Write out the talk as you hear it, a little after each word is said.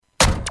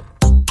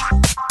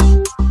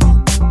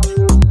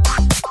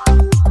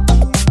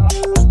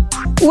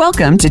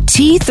Welcome to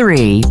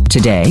T3,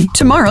 Today,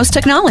 Tomorrow's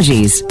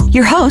Technologies.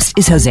 Your host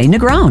is Jose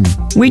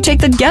Negron. We take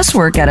the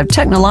guesswork out of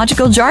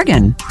technological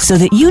jargon so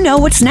that you know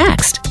what's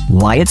next,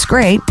 why it's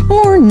great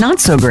or not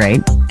so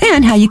great,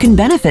 and how you can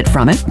benefit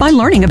from it by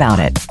learning about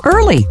it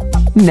early.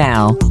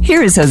 Now,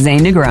 here is Jose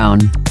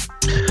Negron.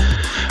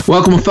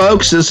 Welcome,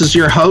 folks. This is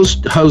your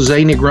host,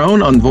 Jose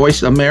Negron, on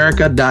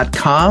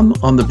VoiceAmerica.com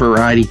on the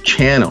Variety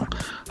Channel,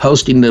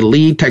 hosting the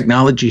lead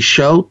technology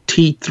show,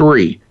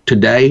 T3,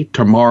 Today,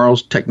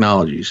 Tomorrow's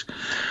Technologies.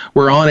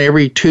 We're on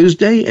every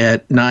Tuesday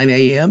at 9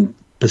 a.m.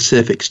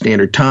 Pacific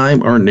Standard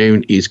Time or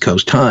noon East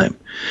Coast Time.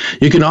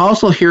 You can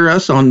also hear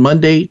us on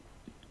Monday,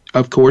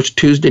 of course,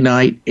 Tuesday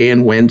night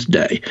and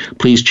Wednesday.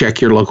 Please check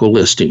your local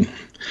listing.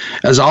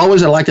 As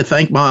always, I'd like to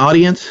thank my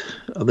audience,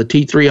 the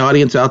T3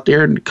 audience out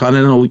there in the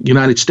continental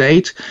United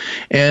States,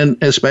 and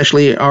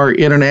especially our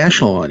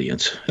international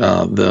audience.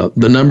 The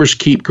numbers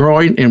keep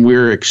growing, and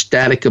we're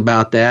ecstatic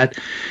about that.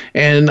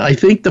 And I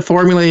think the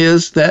formula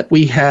is that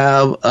we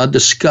have a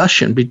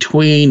discussion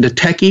between the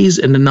techies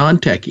and the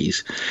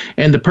non-techies.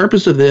 And the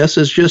purpose of this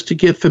is just to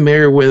get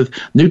familiar with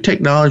new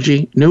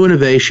technology, new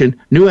innovation,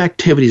 new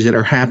activities that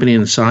are happening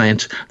in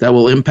science that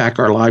will impact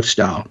our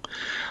lifestyle.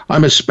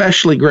 I'm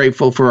especially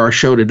grateful for our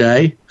show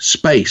today,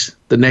 Space,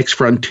 the Next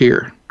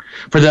Frontier.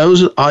 For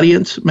those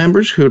audience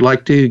members who would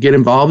like to get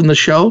involved in the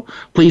show,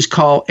 please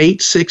call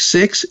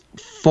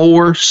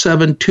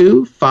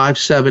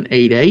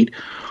 866-472-5788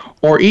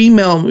 or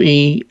email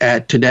me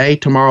at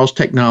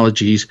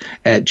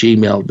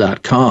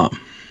todaytomorrowstechnologies@gmail.com.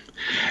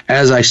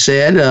 As I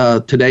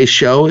said, today's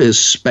show is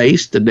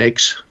Space, the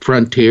Next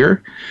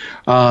Frontier.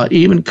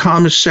 Even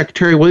Commerce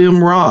Secretary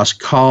William Ross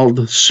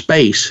called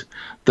space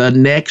the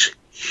next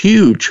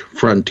huge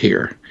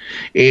frontier.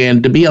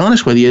 And to be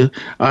honest with you,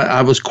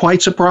 I was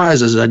quite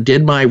surprised as I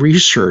did my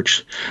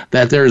research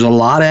that there's a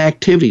lot of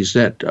activities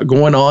that are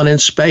going on in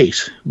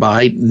space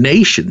by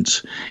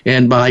nations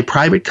and by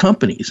private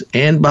companies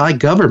and by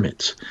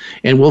governments.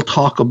 And we'll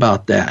talk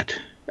about that.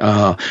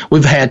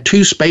 We've had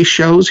 2 space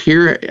shows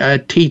here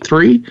at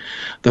T3.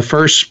 The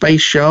first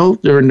space show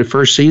during the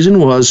first season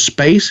was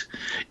Space.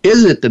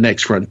 Is it the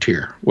next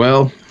frontier?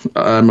 Well,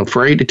 I'm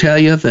afraid to tell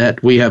you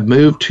that we have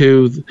moved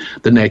to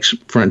the next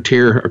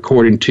frontier,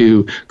 according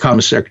to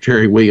Commerce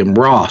Secretary William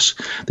Ross.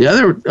 The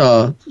other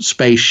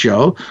space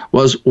show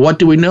was What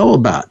Do We Know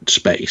About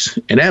Space?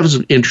 And that was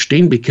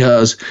interesting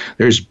because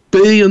there's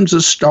billions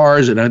of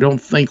stars, and I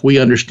don't think we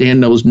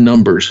understand those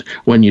numbers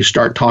when you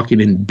start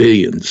talking in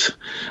billions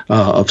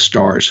of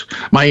stars.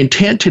 My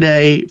intent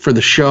today for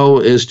the show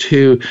is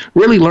to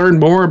really learn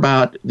more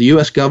about the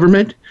U.S.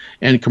 government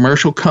and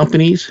commercial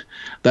companies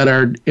that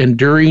are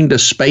enduring the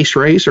space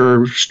race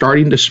or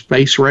starting the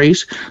space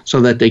race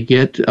so that they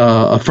get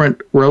a front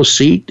row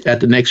seat at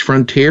the next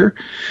frontier.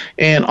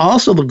 And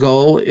also the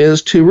goal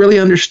is to really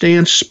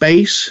understand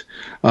space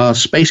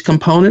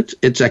components,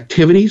 its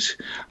activities,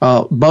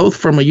 both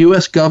from a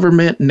U.S.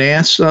 government,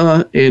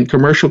 NASA, and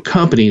commercial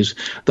companies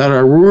that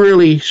are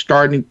really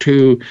starting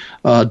to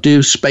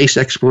do space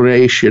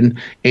exploration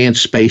and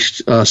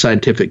space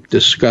scientific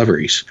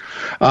discoveries.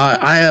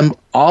 I am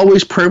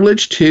always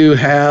privileged to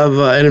have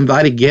an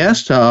invited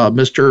guest,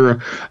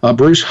 Mr.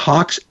 Bruce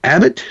Hawks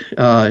Abbott.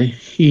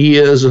 He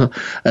is a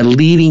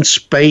leading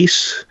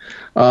space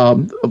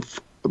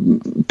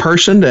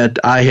person that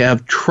I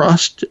have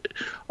trusted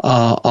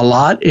a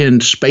lot in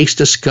space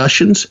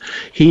discussions.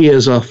 He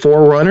is a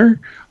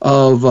forerunner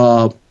of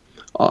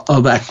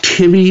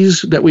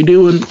activities that we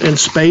do in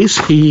space.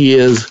 He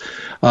is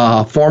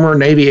former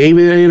Navy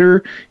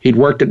aviator. He'd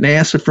worked at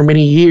NASA for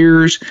many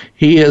years.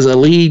 He is a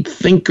lead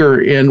thinker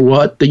in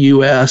what the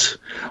U.S.,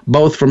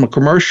 both from a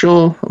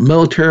commercial,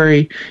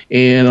 military,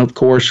 and of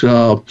course,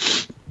 other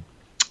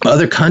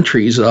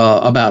countries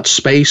about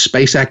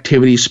space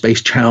activities,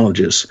 space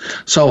challenges.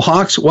 So,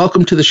 Hawks,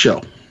 welcome to the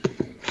show.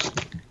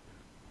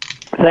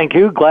 Thank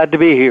you. Glad to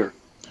be here.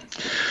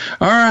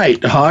 All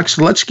right, Hawks,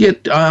 let's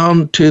get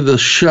on to the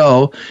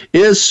show.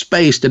 Is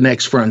space the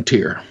next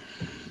frontier?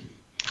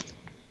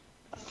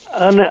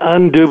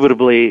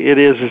 Undoubtedly, it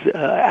is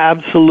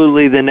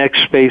absolutely the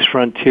next space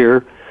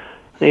frontier.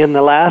 In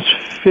the last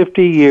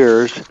 50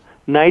 years,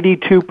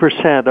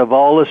 92% of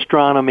all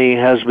astronomy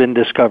has been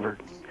discovered,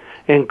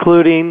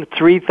 including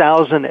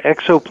 3,000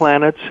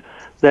 exoplanets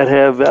that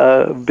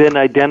have been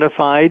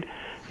identified,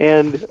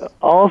 and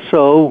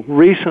also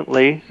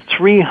recently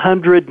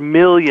 300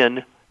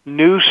 million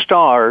new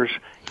stars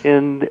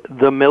in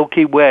the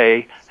Milky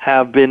Way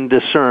have been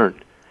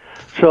discerned.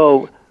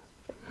 So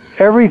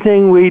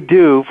everything we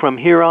do from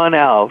here on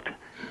out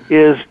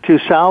is to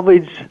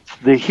salvage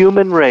the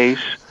human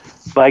race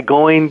by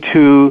going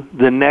to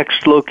the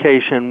next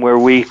location where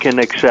we can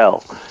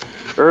excel.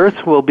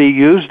 Earth will be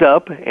used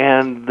up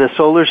and the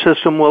solar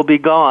system will be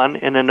gone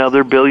in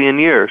another billion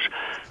years.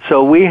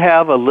 So we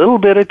have a little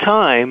bit of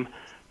time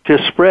to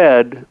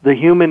spread the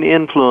human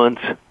influence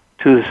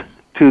to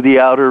the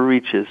outer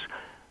reaches,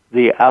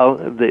 the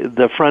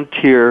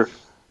frontier,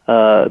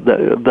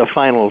 the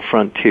final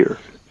frontier.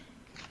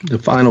 The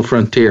final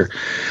frontier.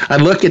 I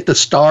look at the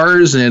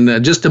stars,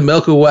 and just the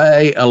Milky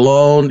Way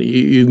alone,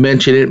 you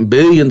mentioned it,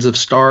 billions of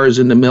stars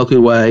in the Milky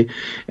Way,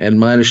 and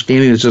my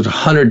understanding is there's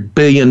 100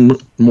 billion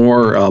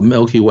more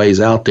Milky Ways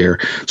out there,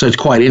 so it's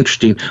quite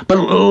interesting. But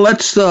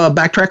let's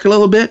backtrack a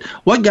little bit.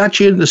 What got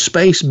you into the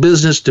space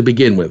business to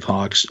begin with,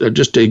 Hawks,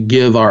 just to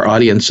give our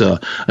audience an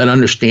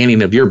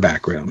understanding of your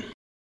background?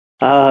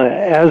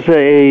 As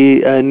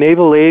a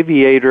naval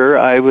aviator,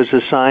 I was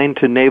assigned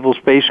to Naval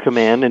Space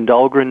Command in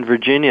Dahlgren,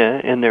 Virginia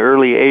in the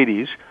early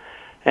 80s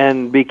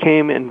and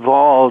became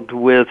involved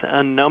with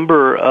a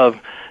number of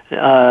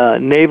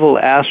naval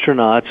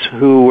astronauts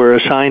who were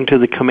assigned to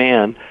the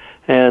command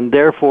and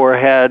therefore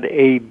had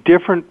a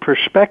different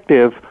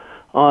perspective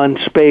on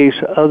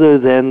space other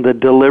than the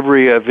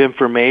delivery of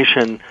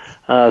information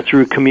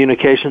through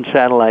communication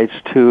satellites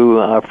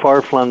to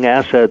far-flung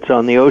assets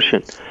on the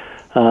ocean.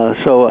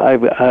 So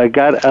I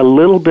got a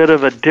little bit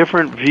of a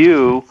different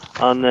view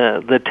on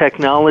the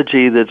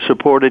technology that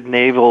supported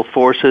naval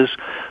forces,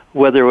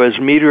 whether it was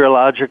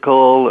meteorological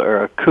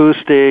or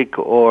acoustic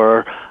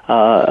or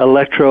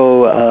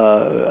electronic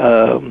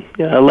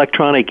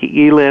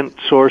ELINT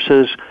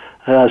sources,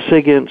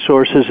 SIGINT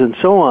sources, and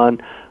so on.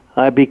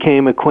 I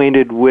became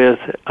acquainted with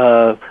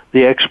the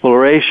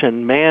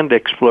exploration, manned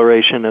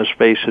exploration of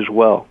space as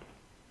well.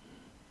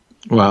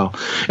 Wow.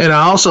 And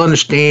I also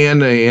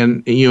understand,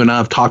 and you and I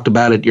have talked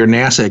about it, your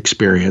NASA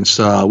experience.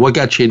 What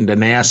got you into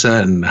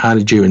NASA, and how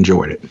did you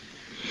enjoy it?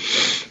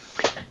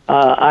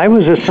 I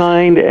was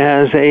assigned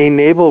as a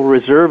naval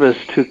reservist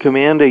to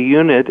command a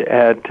unit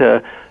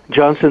at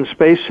Johnson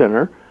Space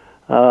Center,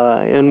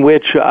 in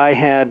which I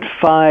had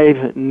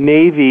 5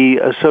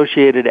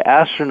 Navy-associated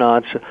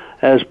astronauts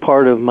as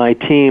part of my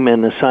team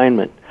and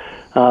assignment.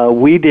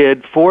 We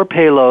did 4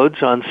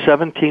 payloads on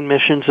 17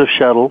 missions of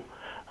shuttle,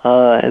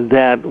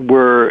 that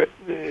were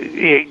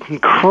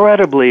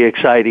incredibly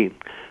exciting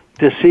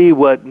to see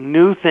what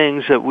new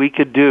things that we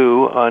could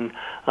do on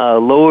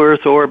low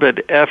Earth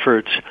orbit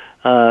efforts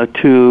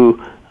to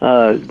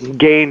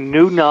gain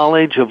new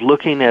knowledge of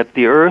looking at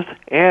the Earth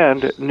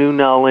and new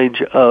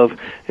knowledge of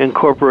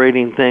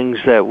incorporating things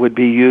that would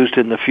be used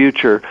in the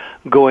future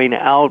going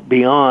out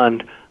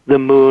beyond the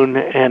Moon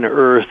and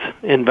Earth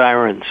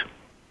environs.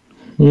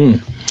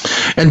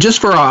 And just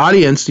for our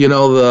audience,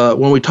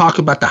 when we talk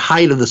about the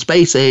height of the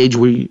space age,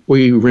 we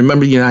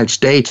remember the United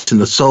States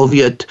and the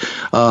Soviet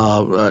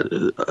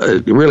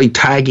really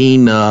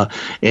tagging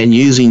and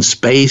using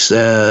space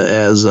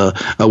as a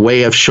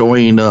way of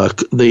showing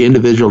the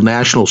individual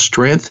national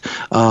strength.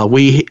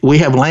 We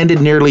have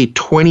landed nearly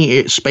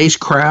 20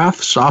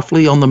 spacecraft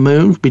softly on the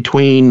moon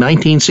between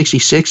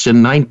 1966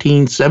 and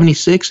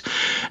 1976,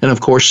 and of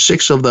course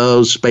 6 of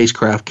those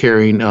spacecraft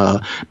carrying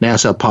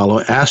NASA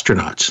Apollo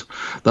astronauts.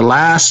 The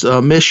last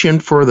mission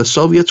for the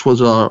Soviets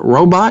was a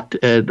robot.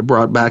 It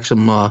brought back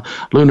some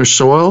lunar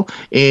soil.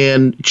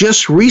 And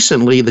just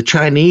recently, the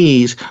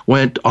Chinese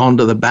went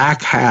onto the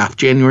back half,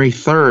 January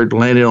 3rd,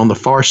 landed on the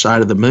far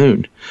side of the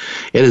moon.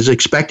 It is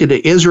expected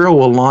that Israel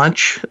will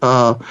launch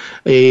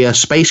a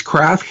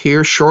spacecraft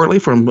here shortly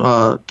from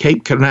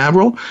Cape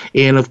Canaveral.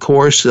 And, of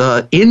course,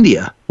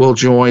 India will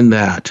join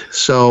that.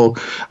 So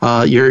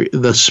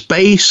the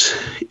space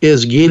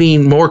is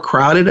getting more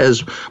crowded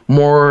as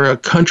more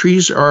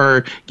countries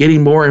are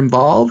getting more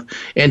involved.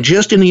 And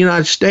just in the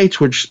United States,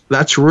 which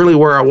that's really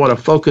where I want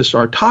to focus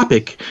our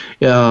topic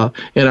in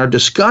our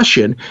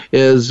discussion,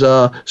 is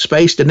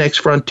space, the next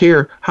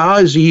frontier. How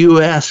is the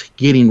U.S.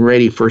 getting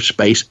ready for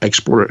space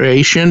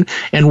exploration,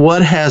 and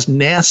what has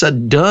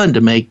NASA done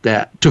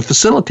to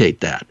facilitate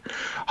that?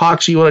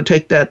 Hawks, you want to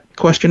take that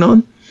question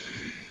on?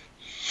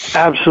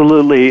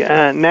 Absolutely.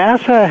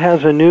 NASA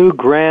has a new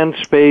grand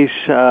space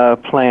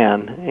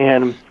plan,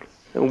 and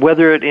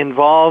whether it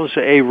involves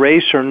a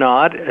race or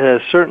not,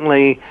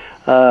 certainly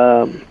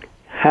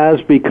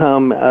has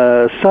become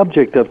a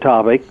subject of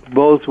topic,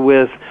 both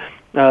with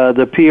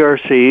the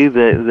PRC,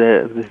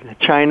 the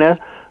China,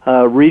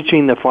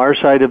 reaching the far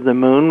side of the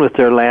moon with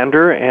their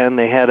lander, and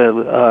they had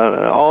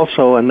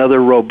also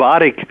another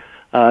robotic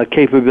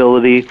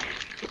capability,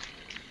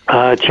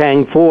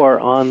 Chang 4,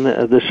 on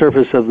the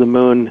surface of the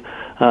moon,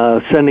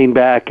 sending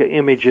back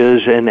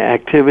images and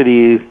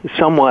activity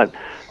somewhat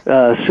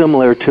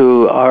similar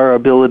to our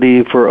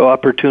ability for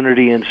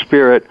Opportunity and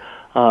Spirit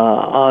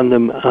on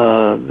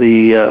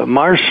the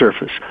Mars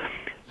surface.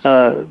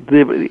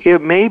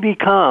 It may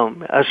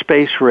become a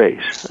space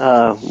race,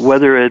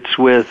 whether it's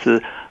with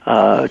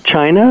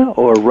China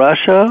or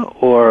Russia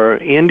or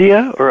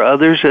India or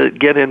others that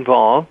get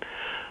involved.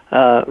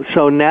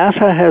 So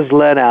NASA has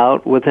led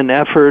out with an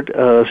effort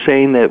of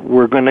saying that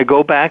we're going to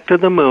go back to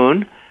the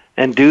moon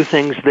and do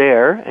things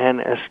there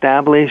and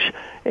establish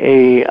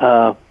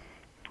a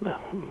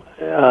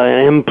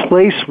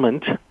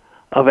emplacement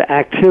of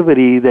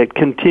activity that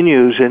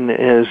continues and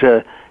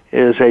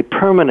is a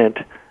permanent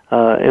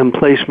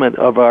emplacement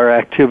of our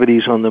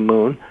activities on the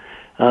moon,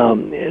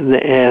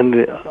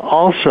 and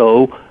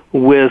also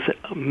with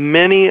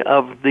many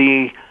of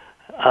the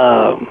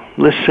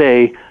let's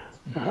say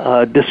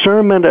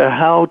discernment of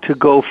how to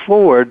go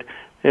forward.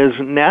 is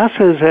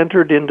NASA has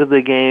entered into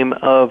the game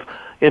of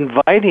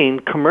inviting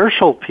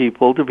commercial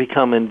people to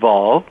become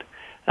involved,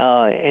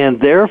 and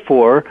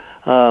therefore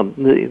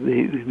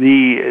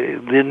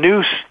the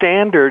new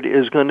standard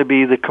is going to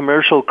be the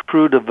commercial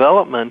crew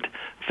development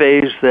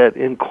phase that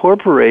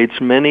incorporates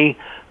many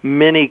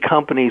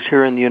companies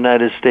here in the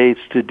United States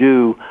to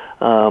do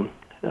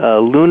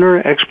lunar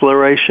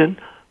exploration,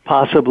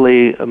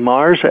 possibly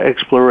Mars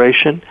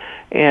exploration,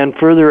 and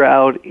further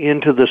out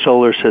into the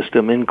solar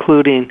system,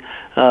 including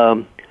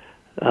the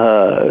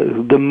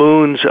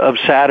moons of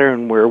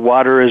Saturn where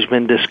water has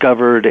been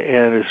discovered,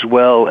 and as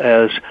well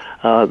as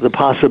the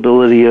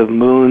possibility of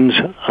moons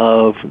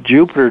of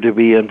Jupiter to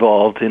be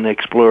involved in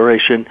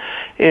exploration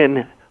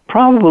in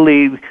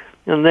probably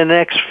in the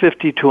next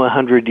 50 to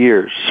 100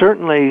 years.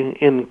 Certainly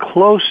in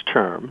close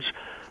terms,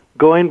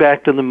 going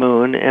back to the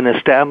moon and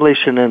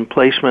establish an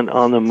emplacement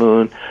on the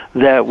moon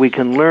that we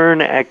can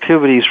learn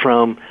activities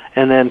from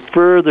and then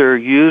further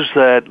use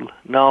that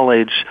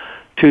knowledge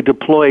to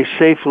deploy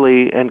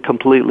safely and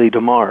completely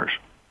to Mars.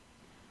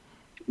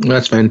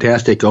 That's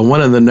fantastic.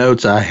 One of the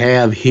notes I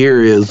have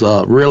here is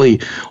really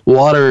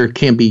water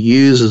can be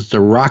used as the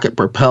rocket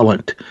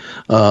propellant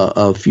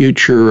of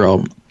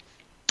future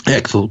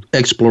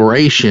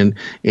exploration,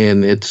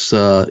 and it's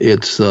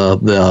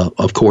the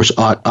of course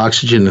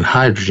oxygen and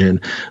hydrogen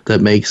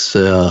that makes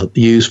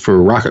used for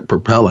rocket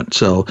propellant.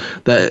 So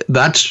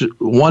that's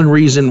one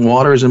reason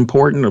water is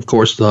important. Of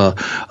course, the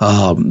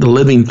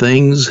living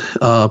things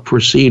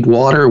precede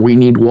water. We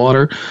need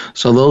water.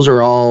 So those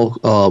are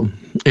all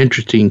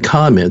interesting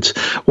comments.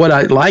 What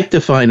I'd like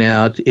to find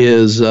out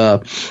is,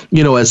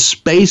 as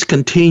space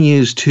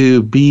continues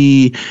to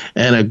be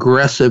an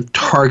aggressive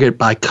target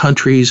by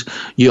countries,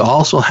 you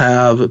also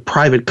have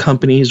private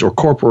companies or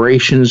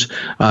corporations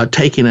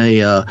taking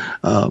a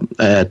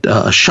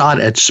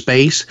shot at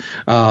space.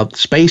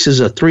 Space is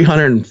a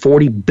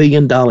 $340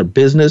 billion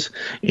business,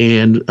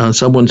 and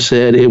someone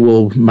said it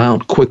will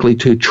mount quickly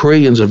to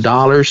trillions of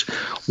dollars.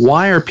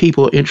 Why are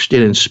people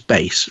interested in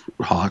space,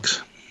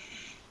 Hawks?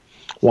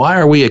 Why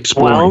are we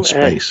exploring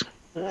space?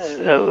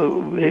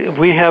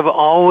 We have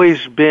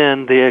always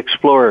been the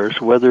explorers,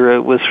 whether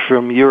it was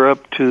from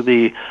Europe to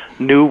the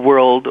New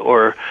World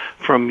or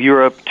from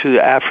Europe to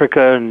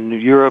Africa and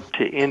Europe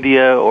to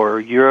India or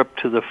Europe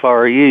to the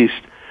Far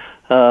East.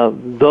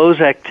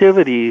 Those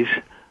activities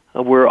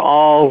were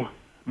all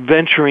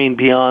venturing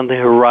beyond the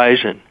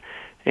horizon.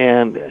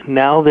 And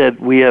now that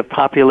we have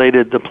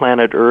populated the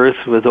planet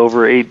Earth with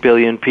over 8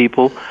 billion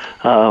people,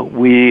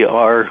 we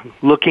are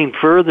looking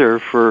further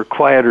for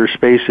quieter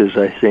spaces,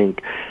 I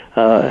think,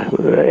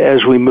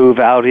 as we move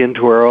out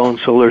into our own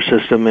solar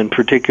system, in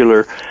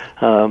particular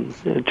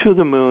to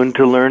the moon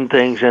to learn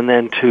things, and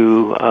then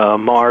to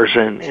Mars,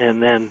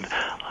 and then,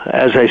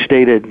 as I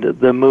stated,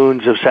 the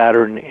moons of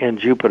Saturn and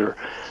Jupiter.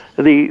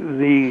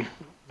 The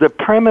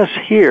premise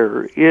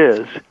here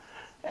is,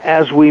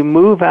 as we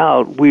move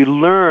out, we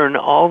learn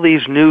all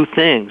these new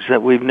things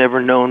that we've never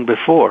known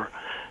before.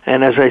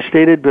 And as I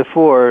stated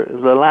before,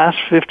 the last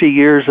 50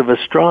 years of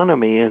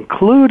astronomy,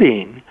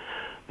 including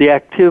the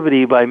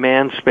activity by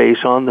manned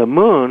space on the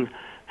moon,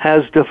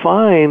 has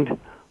defined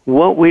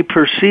what we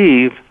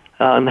perceive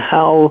on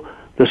how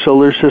the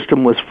solar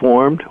system was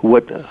formed,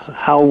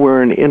 how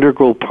we're an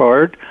integral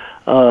part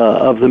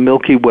of the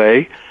Milky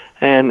Way,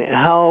 and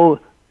how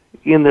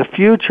in the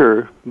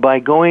future, by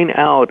going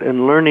out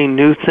and learning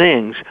new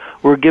things,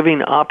 we're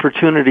giving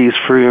opportunities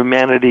for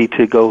humanity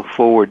to go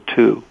forward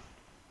too.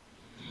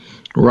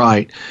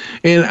 Right.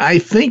 And I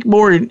think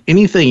more than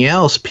anything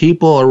else,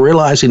 people are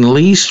realizing, at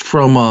least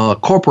from a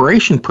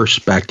corporation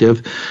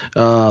perspective,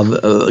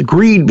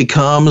 greed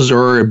becomes,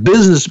 or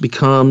business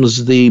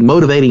becomes, the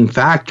motivating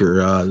factor.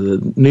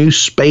 The new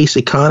space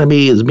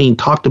economy is being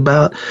talked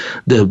about,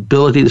 the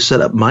ability to set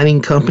up mining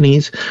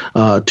companies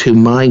to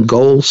mine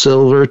gold,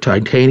 silver,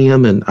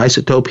 titanium, and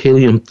isotope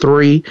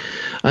helium-3.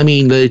 I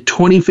mean, the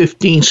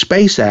 2015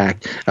 Space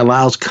Act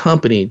allows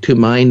company to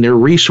mine their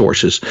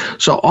resources.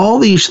 So all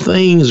these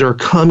things are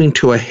coming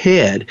to a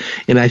head,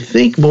 and I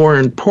think more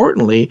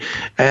importantly,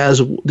 as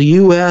the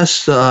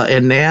U.S.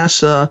 And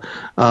NASA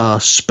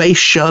space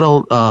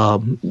shuttle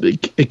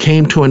it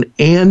came to an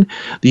end,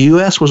 the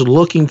U.S. was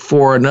looking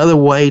for another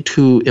way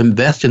to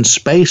invest in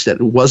space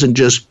that wasn't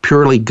just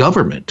purely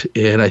government.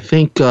 And I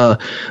think the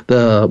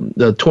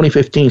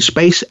 2015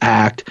 Space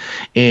Act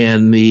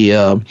and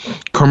the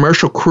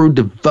Commercial Crew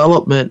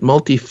Development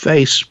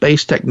Multi-Phase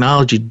Space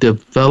Technology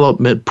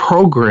Development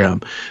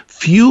Program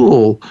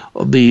fuel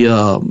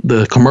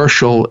the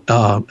commercial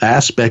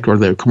aspect, or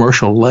the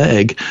commercial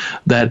leg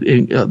that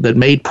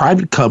made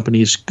private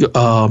companies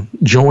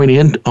join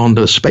in on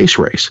the space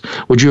race.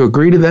 Would you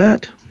agree to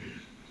that?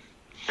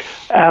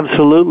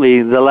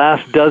 Absolutely. The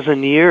last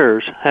dozen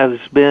years has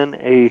been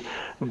a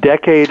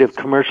decade of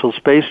commercial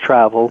space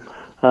travel,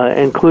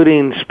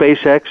 including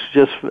SpaceX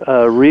just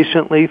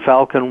recently,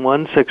 Falcon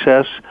 1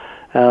 success,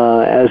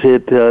 as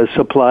it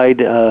supplied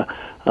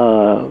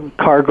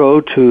cargo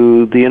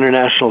to the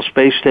International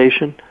Space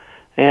Station,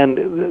 and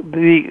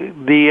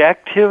the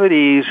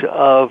activities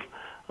of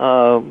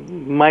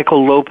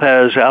Michael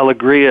Lopez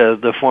Alegria,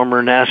 the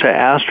former NASA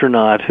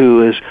astronaut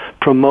who is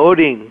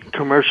promoting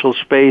commercial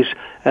space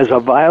as a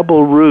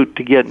viable route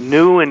to get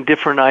new and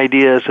different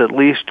ideas, at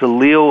least to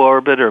LEO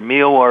orbit or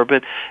MEO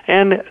orbit,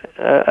 and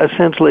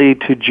essentially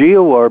to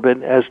GEO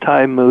orbit as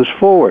time moves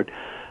forward.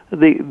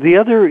 The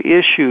other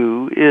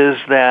issue is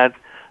that,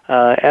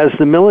 as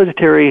the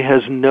military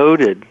has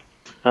noted,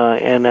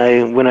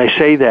 and when I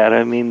say that,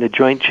 I mean the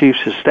Joint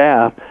Chiefs of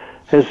Staff,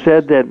 has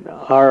said that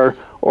our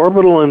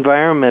orbital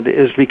environment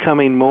is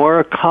becoming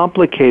more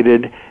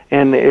complicated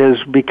and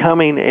is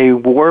becoming a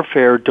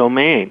warfare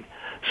domain.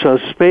 So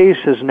space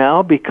has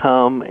now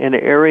become an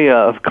area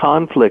of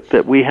conflict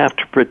that we have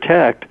to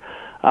protect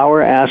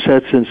our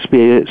assets in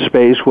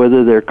space,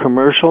 whether they're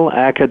commercial,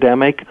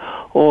 academic,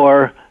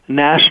 or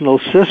national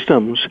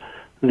systems,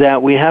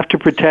 that we have to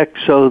protect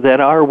so that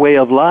our way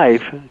of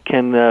life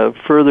can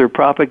further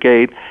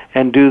propagate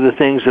and do the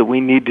things that we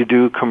need to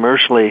do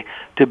commercially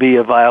to be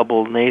a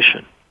viable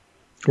nation.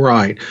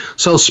 Right.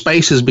 So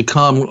space has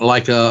become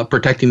like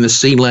protecting the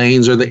sea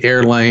lanes or the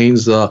air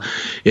lanes.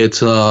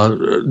 It's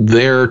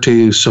there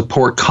to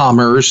support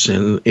commerce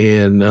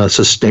and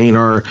sustain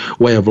our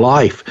way of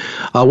life.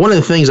 One of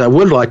the things I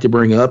would like to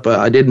bring up,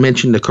 I did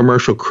mention the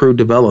commercial crew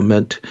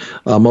development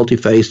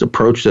multi-phased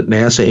approach that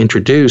NASA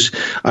introduced.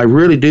 I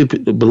really do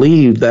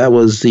believe that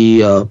was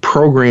the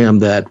program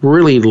that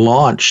really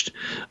launched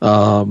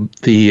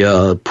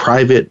the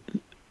private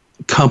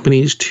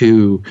companies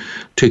to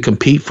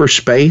compete for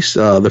space.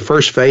 The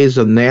first phase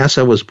of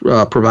NASA was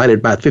provided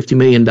about $50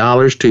 million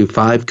to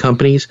 5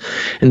 companies,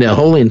 and the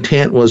whole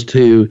intent was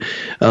to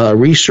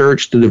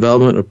research the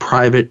development of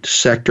private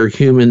sector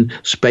human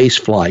space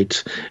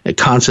flights,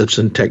 concepts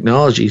and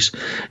technologies.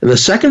 And the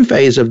second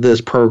phase of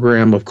this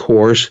program, of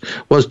course,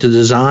 was to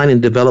design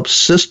and develop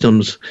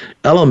systems,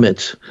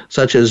 elements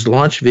such as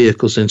launch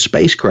vehicles and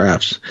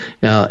spacecrafts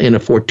in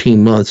a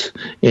 14 months.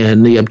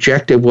 And the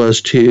objective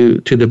was to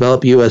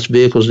develop U.S.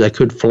 vehicles that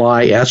could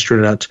fly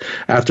astronauts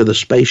after the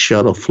space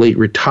shuttle fleet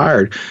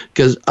retired.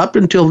 Because up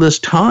until this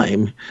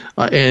time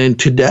and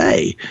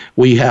today,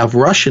 we have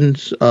Russian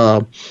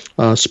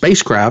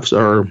spacecrafts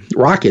or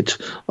rockets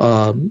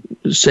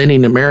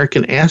sending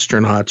American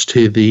astronauts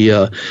to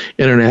the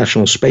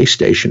International Space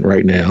Station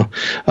right now.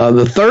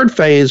 The third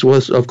phase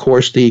was, of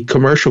course, the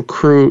commercial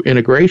crew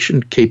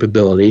integration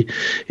capability.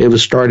 It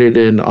was started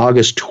in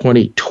August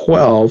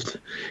 2012.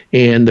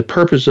 And the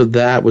purpose of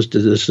that was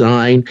to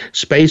design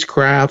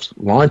spacecraft,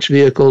 launch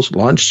vehicles,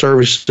 launch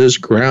services,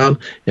 ground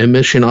and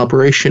mission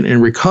operation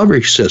and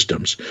recovery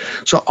systems.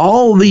 So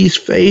all these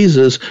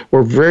phases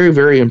were very,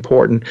 very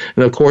important.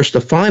 And of course,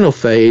 the final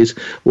phase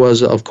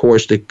was, of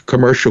course, the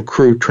commercial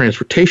crew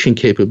transportation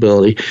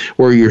capability,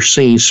 where you're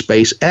seeing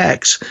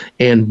SpaceX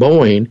and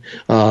Boeing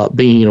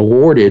being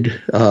awarded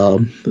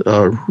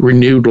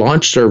renewed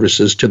launch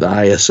services to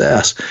the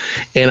ISS.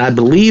 And I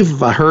believe,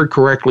 if I heard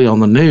correctly on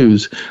the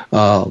news,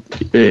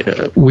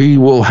 we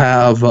will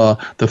have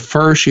the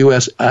first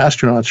U.S.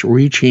 astronauts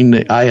reaching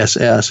the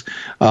ISS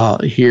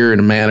here in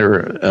a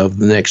matter of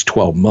the next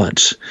 12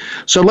 months.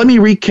 So let me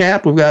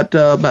recap. We've got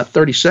about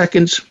 30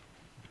 seconds.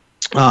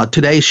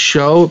 Today's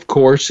show, of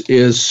course,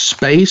 is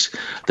Space,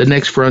 the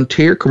Next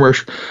Frontier.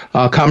 Commerce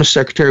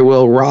Secretary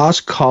Will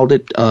Ross called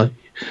it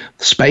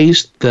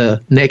space,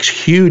 the next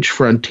huge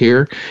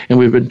frontier, and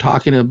we've been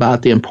talking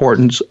about the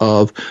importance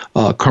of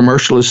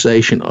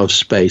commercialization of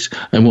space,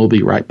 and we'll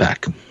be right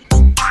back.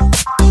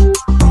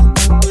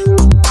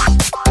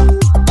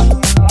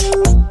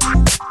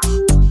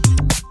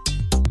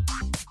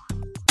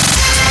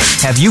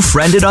 Have you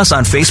friended us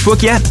on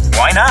Facebook yet?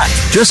 Why not?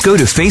 Just go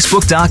to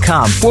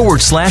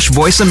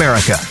facebook.com/Voice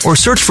America or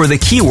search for the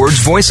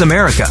keywords Voice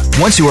America.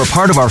 Once you are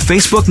part of our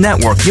Facebook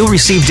network, you'll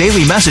receive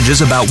daily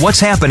messages about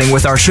what's happening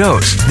with our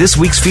shows, this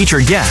week's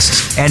featured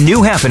guests, and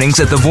new happenings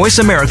at the Voice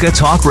America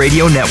Talk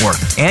Radio Network.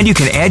 And you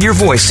can add your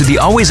voice to the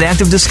always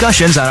active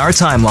discussions on our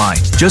timeline.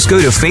 Just go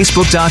to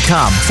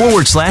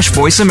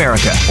facebook.com/Voice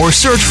America or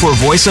search for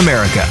Voice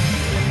America.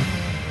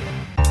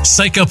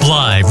 Psych Up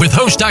Live with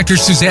host Dr.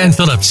 Suzanne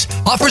Phillips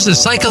offers a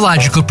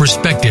psychological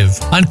perspective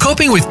on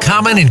coping with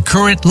common and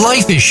current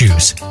life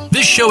issues.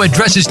 This show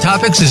addresses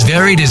topics as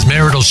varied as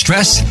marital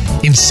stress,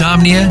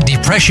 insomnia,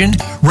 depression,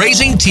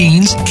 raising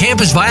teens,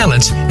 campus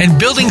violence, and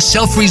building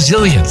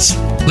self-resilience.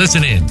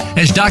 Listen in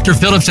as Dr.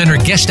 Phillips and her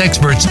guest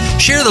experts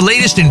share the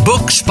latest in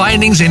books,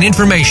 findings, and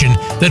information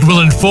that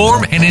will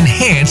inform and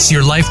enhance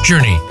your life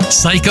journey.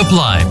 Psych Up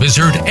Live is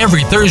heard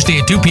every Thursday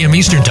at 2 p.m.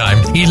 Eastern Time,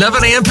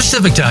 11 a.m.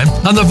 Pacific Time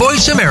on the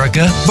Voice America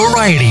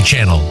Variety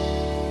Channel.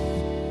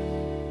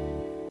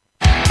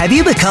 Have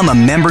you become a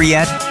member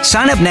yet?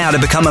 Sign up now to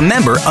become a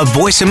member of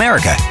Voice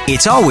America.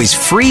 It's always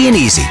free and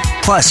easy.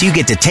 Plus, you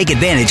get to take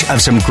advantage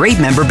of some great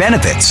member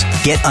benefits.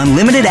 Get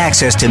unlimited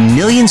access to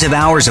millions of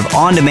hours of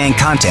on-demand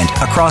content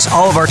across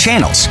all of our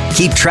channels.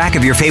 Keep track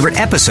of your favorite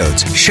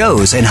episodes,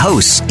 shows, and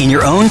hosts in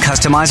your own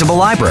customizable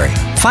library.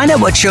 Find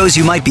out what shows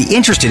you might be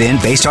interested in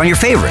based on your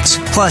favorites.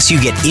 Plus, you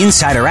get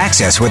insider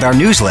access with our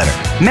newsletter.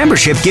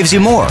 Membership gives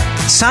you more.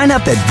 Sign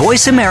up at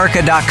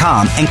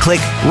voiceamerica.com and click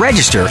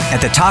Register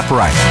at the top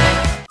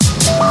right.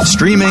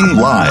 Streaming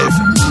live.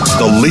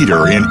 The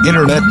leader in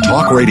Internet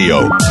talk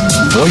radio.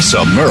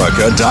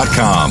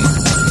 VoiceAmerica.com.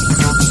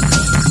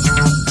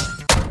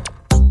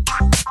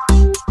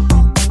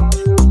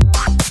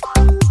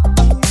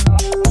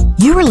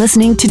 You are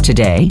listening to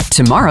Today,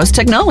 Tomorrow's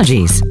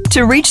Technologies.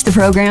 To reach the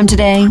program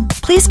today,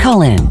 please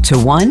call in to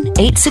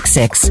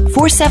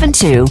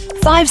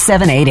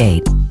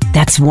 1-866-472-5788.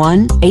 That's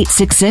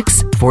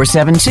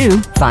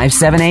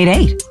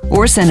 1-866-472-5788.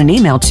 Or send an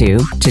email to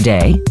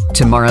Today,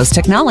 Tomorrow's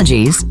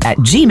Technologies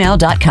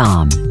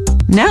 @gmail.com.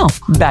 Now,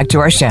 back to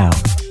our show.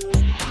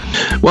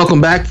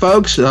 Welcome back,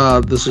 folks.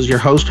 This is your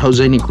host,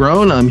 Jose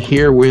Negron. I'm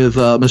here with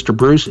Mr.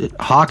 Bruce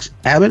Hawks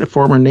Abbott, a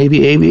former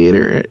Navy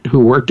aviator who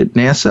worked at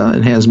NASA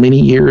and has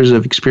many years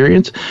of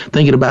experience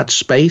thinking about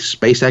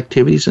space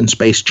activities, and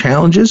space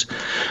challenges.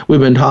 We've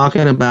been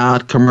talking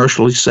about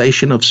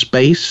commercialization of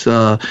space.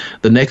 The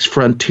next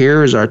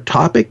frontier is our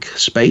topic,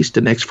 space, the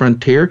next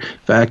frontier. In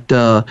fact,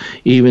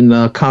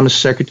 even Commerce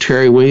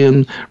Secretary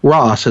William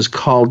Ross has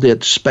called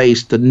it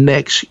space, the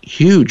next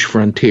huge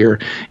frontier.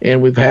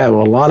 And we've had a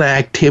lot of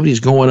activities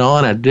going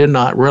on. I did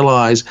not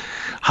realize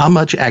how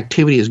much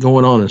activity is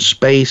going on in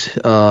space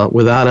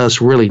without us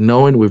really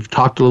knowing. We've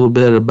talked a little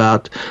bit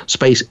about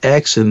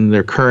SpaceX and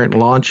their current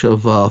launch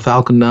of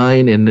Falcon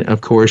 9 and, of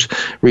course,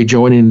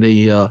 rejoining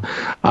the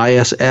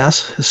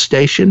ISS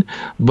station.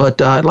 But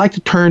I'd like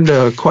to turn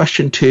the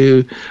question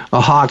to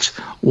Hawks.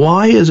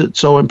 Why is it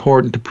so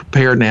important to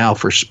prepare now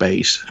for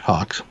space,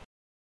 Hawks?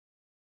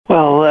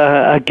 Well,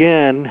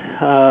 again,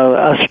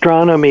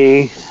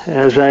 astronomy,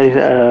 as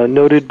I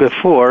noted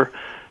before,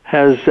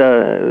 has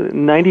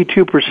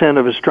 92%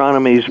 of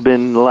astronomy has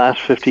been in the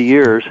last 50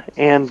 years,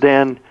 and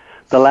then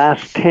the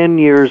last 10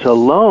 years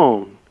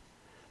alone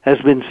has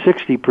been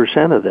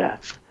 60% of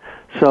that.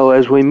 So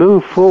as we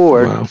move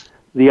forward, wow,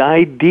 the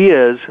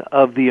ideas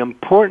of the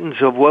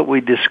importance of what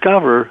we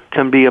discover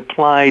can be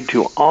applied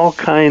to all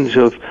kinds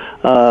of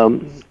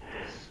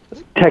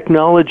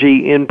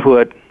technology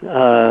input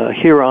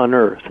here on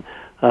Earth.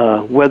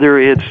 Whether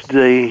it's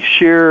the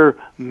sheer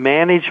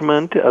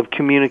management of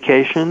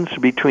communications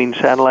between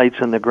satellites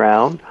and the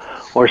ground,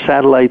 or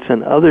satellites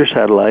and other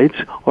satellites,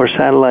 or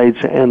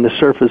satellites and the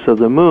surface of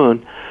the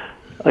moon,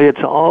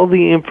 it's all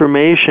the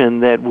information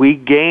that we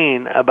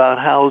gain about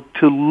how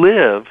to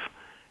live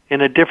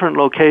in a different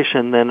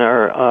location than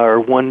our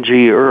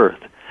 1G Earth.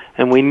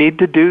 And we need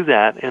to do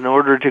that in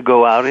order to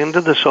go out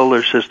into the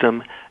solar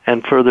system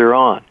and further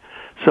on.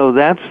 So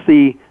that's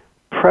the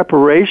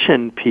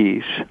preparation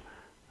piece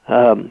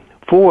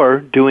for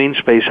doing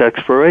space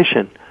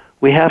exploration.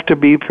 We have to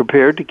be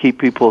prepared to keep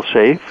people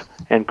safe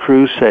and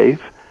crews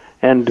safe,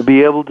 and to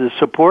be able to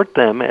support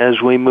them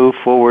as we move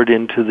forward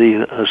into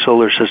the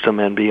solar system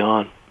and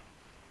beyond.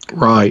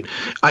 Right.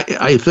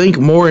 I think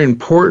more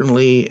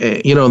importantly,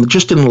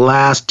 just in the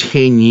last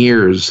 10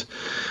 years,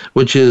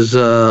 which is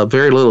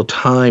very little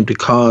time to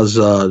cause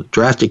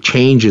drastic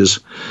changes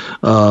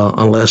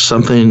unless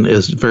something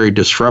is very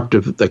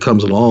disruptive that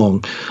comes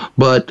along.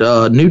 But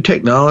new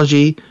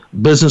technology,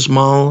 business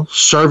model,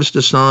 service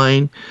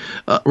design,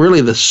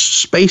 really the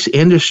space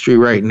industry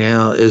right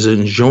now is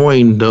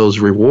enjoying those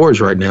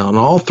rewards right now on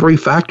all three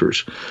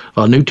factors.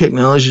 New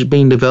technology is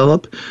being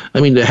developed.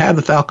 I mean, to have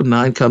the Falcon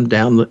 9 come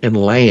down and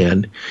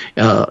land,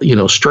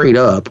 straight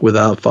up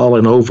without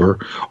falling over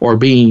or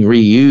being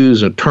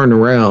reused or turned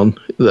around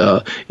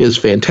is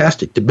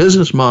fantastic. The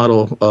business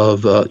model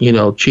of,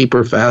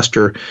 cheaper,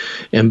 faster,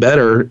 and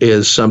better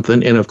is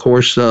something. And, of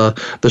course,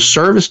 the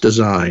service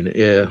design,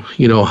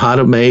 how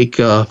to make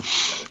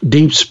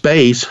deep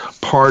space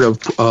part of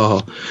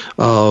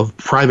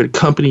private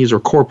companies or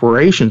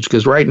corporations,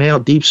 because right now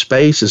deep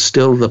space is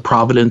still the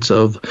providence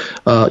of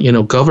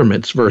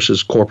governments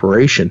versus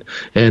corporation,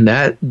 and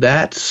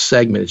that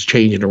segment is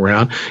changing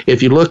around.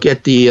 If you look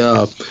at the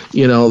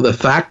the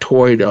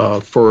factoid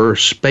for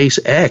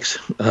SpaceX,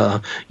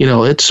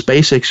 it's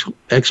space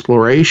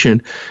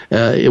exploration.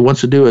 It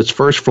wants to do its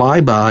first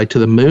flyby to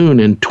the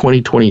moon in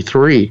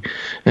 2023,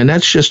 and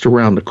that's just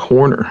around the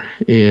corner.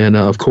 And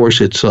of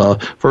course, its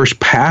first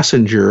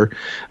passenger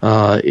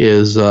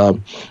is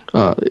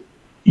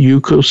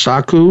Yuko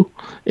Saku,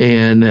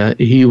 and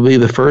he will be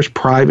the first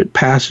private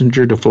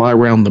passenger to fly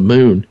around the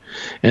moon.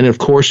 And of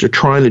course, they're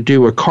trying to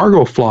do a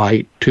cargo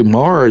flight to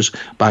Mars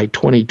by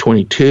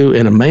 2022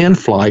 and a manned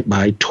flight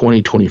by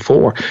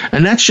 2024.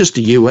 And that's just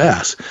the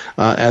U.S.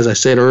 As I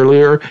said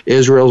earlier,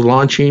 Israel's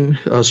launching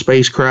a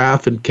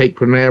spacecraft, and Cape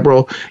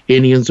Canaveral,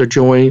 Indians are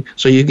joining.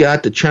 So you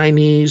got the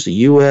Chinese, the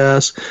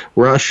U.S.,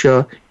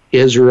 Russia,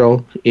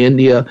 Israel,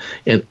 India,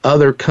 and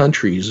other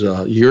countries.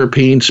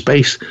 European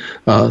space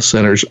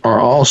centers are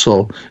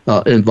also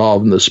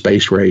involved in the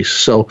space race.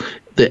 So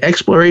the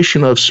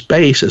exploration of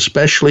space,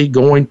 especially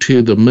going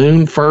to the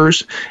moon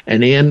first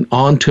and then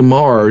on to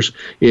Mars,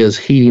 is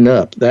heating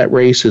up. That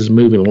race is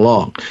moving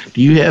along.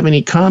 Do you have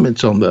any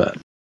comments on that?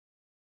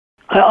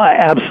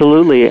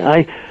 Absolutely.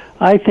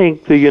 I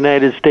think the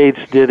United States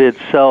did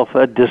itself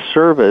a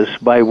disservice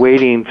by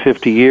waiting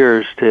 50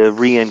 years to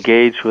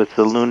re-engage with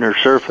the lunar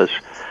surface.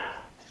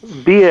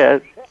 Be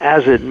it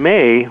as it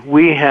may,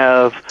 we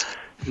have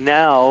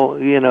now,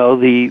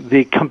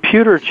 the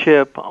computer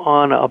chip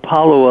on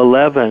Apollo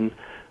 11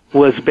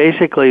 was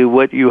basically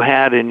what you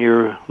had in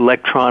your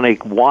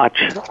electronic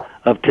watch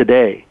of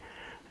today.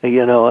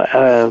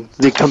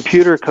 The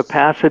computer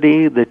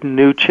capacity, the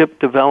new chip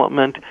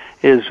development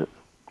is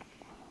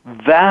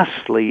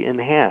vastly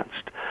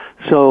enhanced.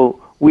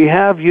 So we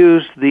have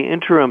used the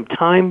interim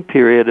time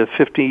period of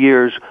 50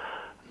 years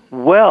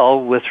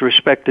well with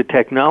respect to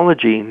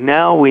technology.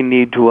 Now we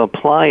need to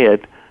apply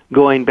it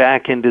going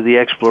back into the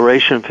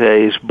exploration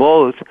phase,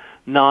 both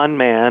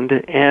non-manned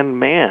and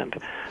manned.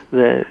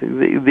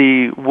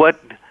 What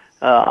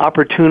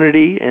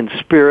opportunity and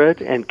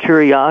spirit and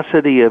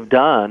curiosity have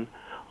done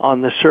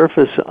on the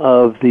surface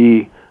of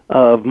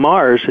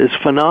Mars is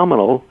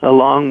phenomenal,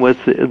 along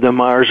with the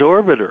Mars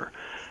orbiter.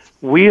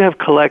 We have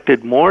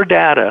collected more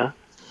data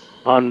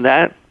on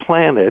that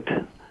planet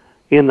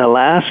in the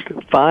last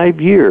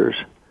 5 years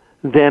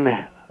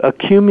than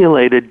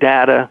accumulated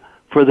data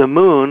for the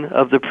moon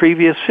of the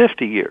previous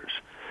 50 years.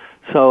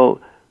 So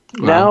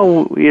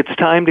now it's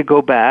time to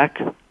go back,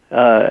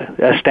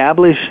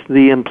 establish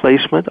the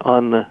emplacement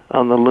on the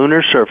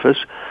lunar surface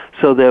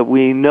so that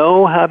we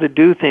know how to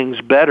do things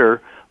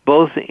better,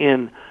 both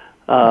in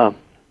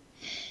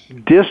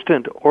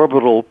distant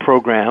orbital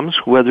programs,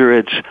 whether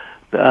it's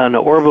an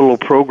orbital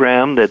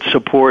program that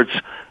supports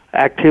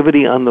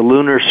activity on the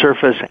lunar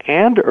surface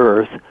and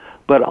Earth,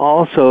 but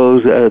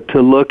also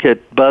to look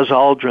at Buzz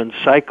Aldrin's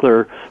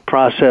cycler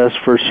process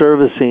for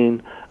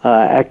servicing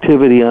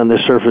activity on the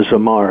surface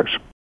of Mars.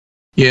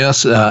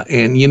 Yes,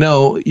 and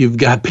you've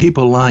got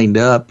people lined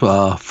up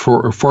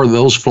for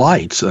those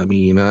flights. I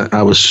mean,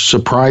 I was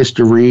surprised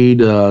to read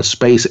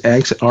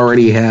SpaceX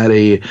already had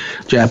a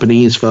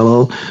Japanese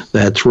fellow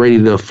that's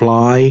ready to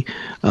fly.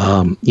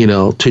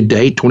 To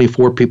date,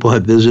 24 people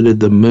have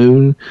visited the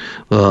moon.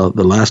 The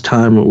last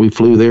time we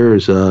flew there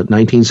is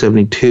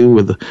 1972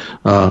 with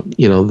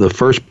the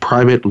first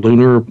private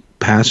lunar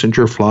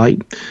passenger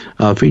flight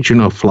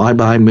featuring a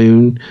flyby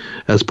moon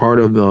as part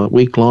of the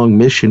week-long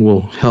mission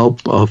will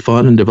help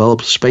fund and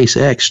develop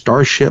SpaceX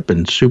Starship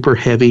and Super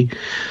Heavy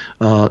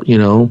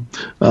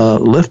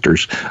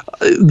lifters.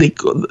 The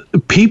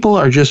people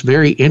are just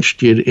very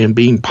interested in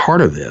being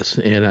part of this,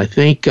 and I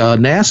think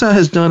NASA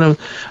has done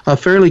a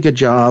fairly good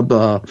job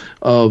of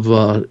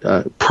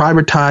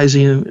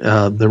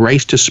privatizing the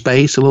race to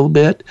space a little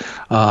bit,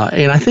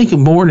 and I think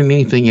more than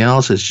anything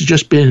else, it's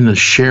just been the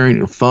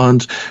sharing of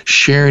funds,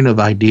 sharing of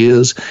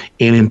ideas,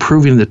 and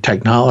improving the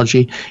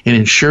technology and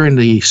ensuring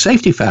the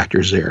safety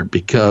factors there,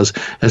 because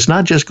it's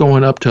not just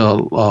going up to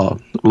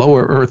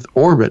lower Earth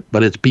orbit,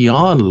 but it's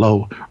beyond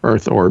low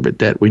Earth orbit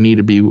that we need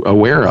to be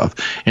aware of.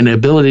 And the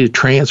ability to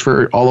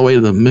transfer all the way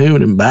to the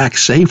moon and back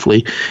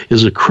safely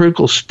is a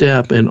critical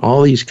step in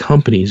all these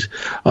companies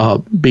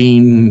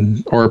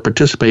being or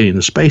participating in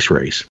the space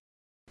race.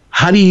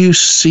 How do you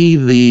see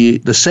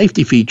the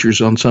safety features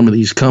on some of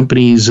these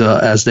companies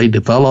as they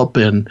develop,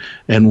 and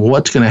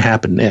what's going to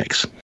happen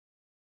next?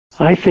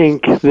 I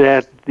think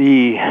that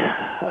the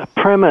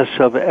premise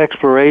of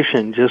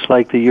exploration, just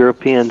like the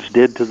Europeans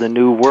did to the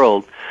New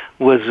World,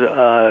 was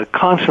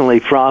constantly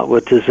fraught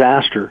with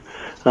disaster.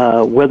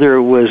 Whether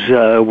it was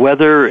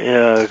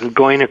weather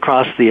going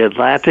across the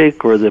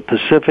Atlantic or the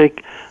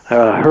Pacific,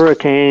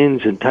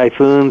 hurricanes and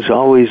typhoons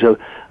always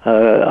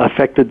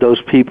affected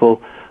those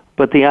people.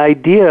 But the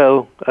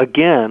idea,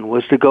 again,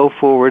 was to go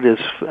forward as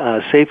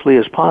safely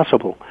as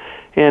possible.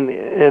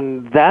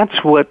 And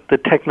that's what the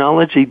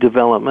technology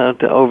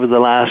development over the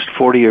last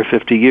 40 or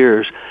 50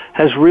 years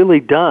has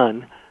really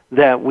done,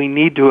 that we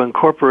need to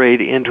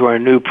incorporate into our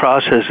new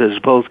processes,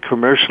 both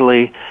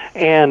commercially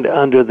and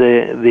under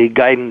the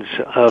guidance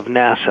of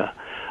NASA.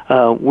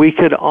 We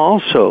could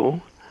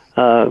also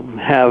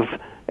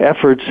have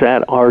efforts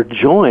that are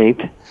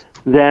joint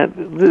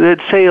that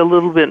say a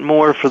little bit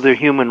more for the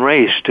human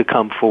race to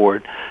come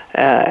forward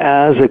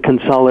as a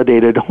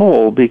consolidated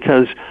whole,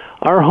 because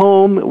our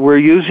home, we're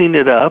using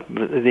it up,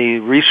 the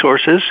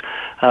resources.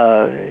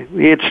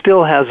 It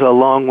still has a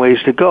long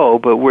ways to go,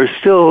 but we're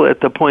still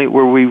at the point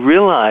where we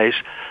realize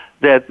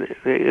that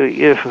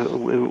if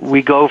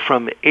we go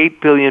from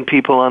 8 billion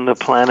people on the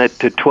planet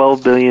to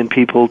 12 billion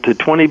people to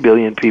 20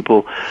 billion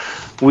people,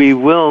 we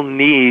will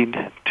need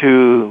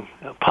to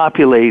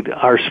populate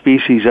our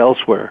species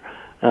elsewhere,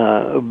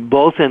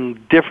 both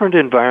in different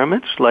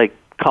environments like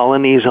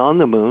colonies on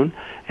the moon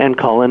and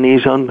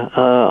colonies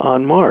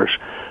on Mars.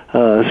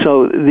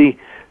 So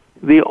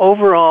the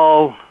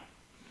overall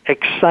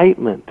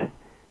excitement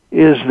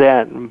is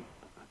that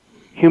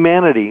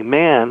humanity,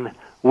 man,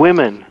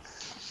 women,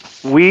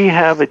 we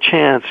have a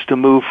chance to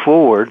move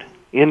forward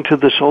into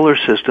the solar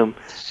system,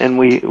 and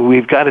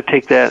we've got to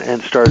take that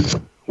and start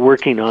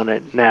working on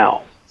it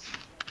now.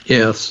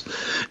 Yes.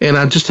 And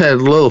I just had a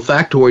little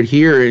factoid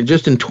here.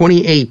 Just in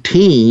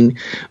 2018,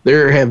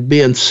 there have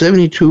been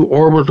 72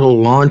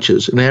 orbital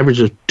launches, an average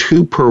of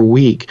 2 per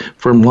week,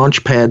 from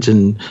launch pads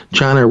in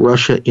China,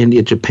 Russia,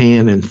 India,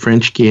 Japan, and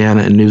French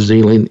Guiana, and New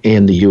Zealand,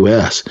 and the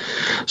U.S.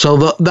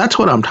 So that's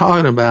what I'm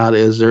talking about,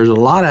 is there's a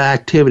lot of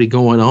activity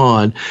going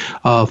on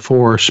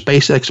for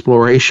space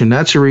exploration.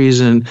 That's the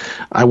reason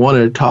I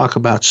wanted to talk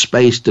about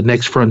space, the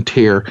next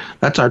frontier.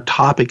 That's our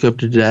topic of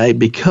today,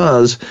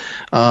 because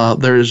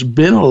there's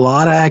been a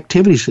lot of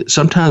activities.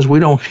 Sometimes we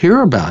don't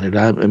hear about it.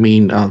 I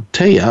mean, I'll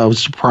tell you, I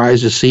was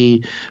surprised to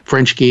see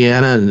French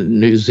Guiana and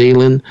New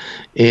Zealand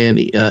and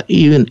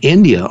even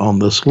India on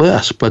this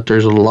list, but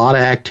there's a lot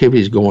of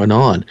activities going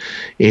on.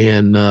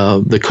 And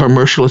the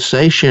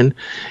commercialization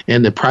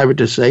and the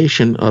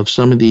privatization of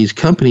some of these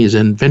companies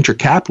and venture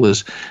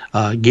capitalists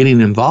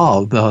getting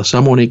involved.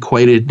 Someone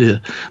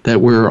equated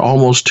that we're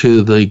almost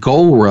to the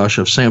gold rush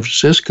of San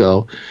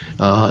Francisco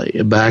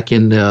back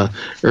in the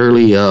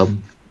early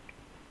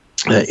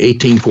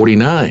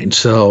 1849.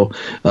 So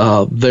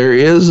there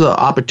is an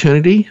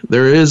opportunity.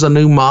 There is a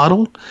new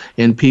model,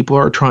 and people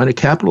are trying to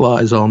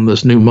capitalize on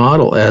this new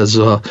model as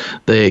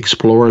they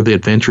explore the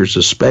adventures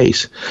of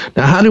space.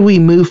 Now, how do we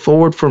move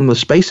forward from the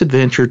space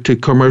adventure to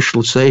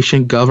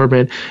commercialization,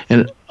 government,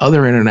 and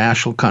other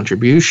international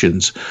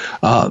contributions?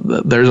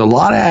 There's a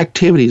lot of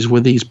activities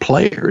with these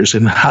players,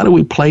 and how do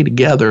we play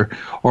together,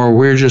 or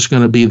we're just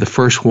going to be the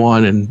first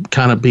one and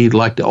kind of be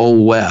like the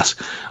Old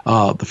West.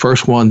 The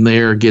first one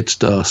there gets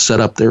to set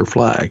up their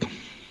flag.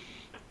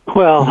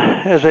 Well,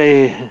 as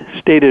I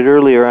stated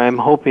earlier, I'm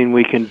hoping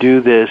we can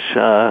do this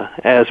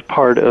as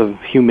part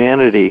of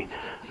humanity,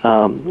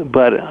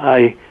 but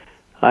I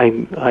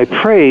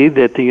pray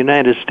that the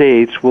United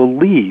States will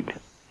lead.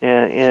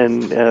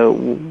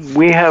 And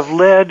we have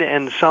led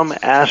in some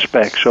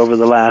aspects over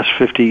the last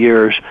 50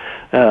 years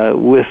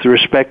with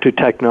respect to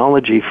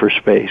technology for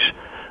space.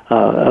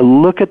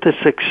 Look at the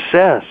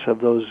success of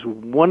those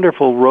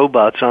wonderful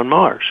robots on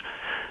Mars.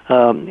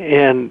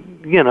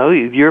 And, you know,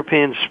 the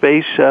European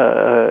Space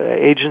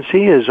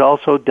Agency has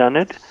also done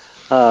it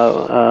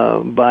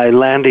by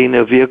landing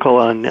a vehicle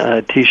on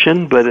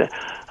Titan. But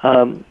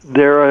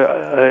there are,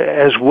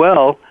 as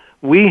well,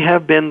 we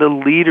have been the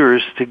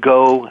leaders to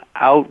go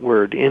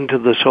outward into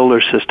the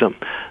solar system,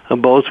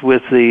 both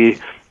with the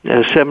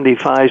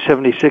 75,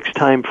 76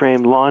 time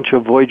frame launch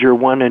of Voyager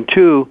 1 and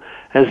 2,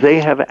 as they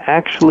have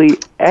actually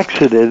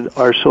exited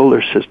our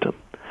solar system.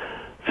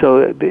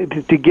 So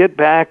to get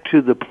back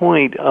to the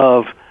point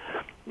of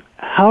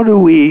how do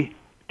we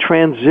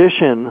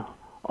transition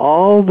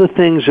all the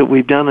things that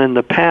we've done in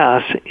the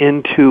past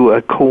into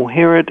a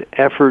coherent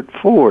effort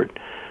forward.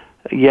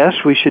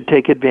 Yes, we should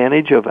take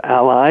advantage of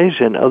allies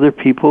and other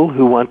people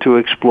who want to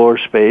explore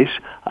space,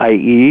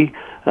 i.e.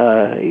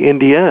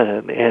 India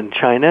and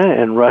China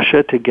and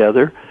Russia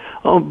together,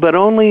 but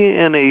only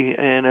in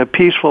a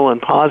peaceful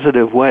and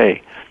positive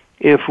way.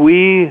 If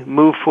we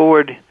move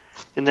forward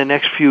in the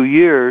next few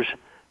years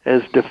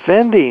as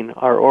defending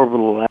our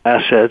orbital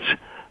assets,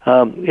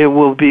 it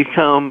will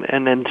become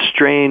an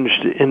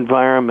estranged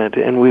environment,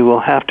 and we will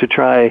have to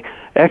try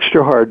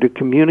extra hard to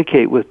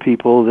communicate with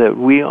people that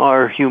we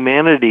are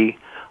humanity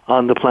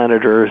on the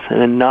planet Earth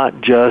and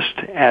not just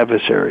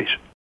adversaries.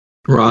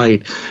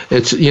 Right.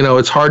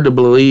 It's hard to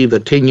believe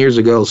that 10 years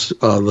ago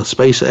the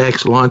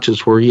SpaceX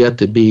launches were yet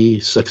to be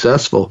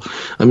successful.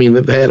 I mean,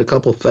 they've had a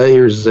couple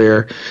failures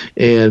there,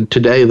 and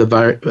today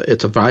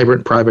it's a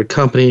vibrant private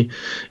company,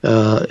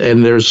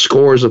 and there's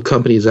scores of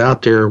companies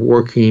out there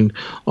working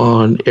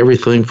on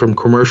everything from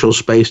commercial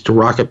space to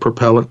rocket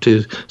propellant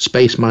to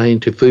space mining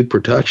to food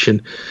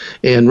production,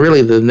 and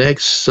really the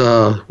next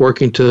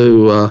working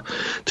to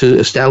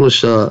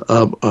establish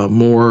a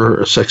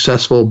more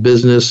successful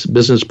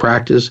business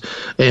practice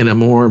and a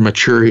more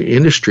mature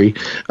industry.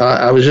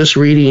 I was just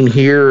reading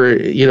here,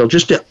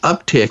 just an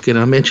uptick, and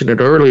I mentioned it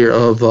earlier,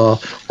 of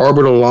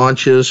orbital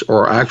launches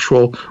or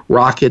actual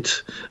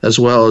rockets as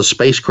well as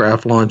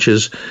spacecraft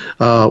launches,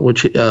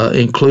 which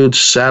includes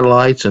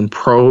satellites and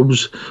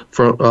probes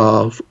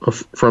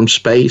from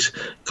space,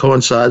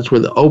 coincides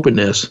with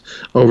openness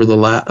over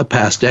the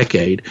past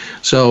decade.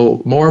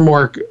 So more and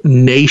more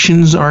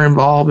nations are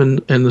involved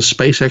in the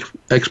space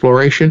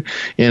exploration,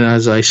 and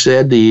as I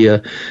said,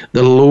 the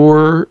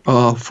lure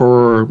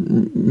for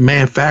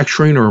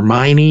manufacturing or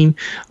mining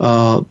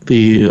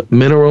the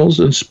minerals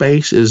in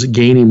space is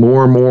gaining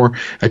more and more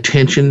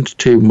attention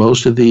to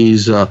most of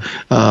these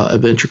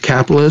venture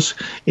capitalists,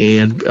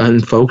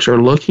 and folks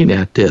are looking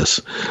at this.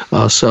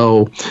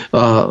 So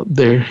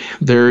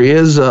there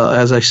is,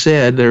 as I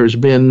said, there's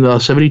been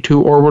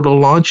 72 orbital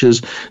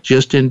launches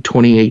just in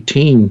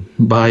 2018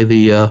 by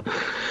the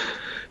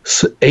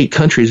 8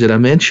 countries that I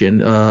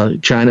mentioned: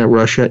 China,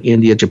 Russia,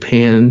 India,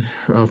 Japan,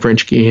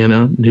 French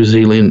Guiana, New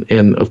Zealand,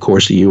 and of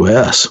course the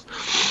U.S.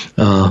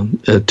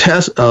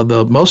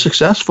 The most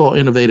successful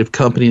innovative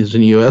companies in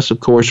the U.S., of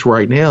course,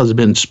 right now has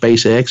been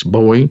SpaceX,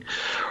 Boeing.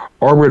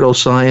 Orbital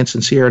Science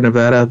and Sierra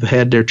Nevada have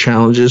had their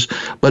challenges,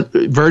 but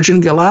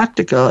Virgin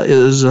Galactica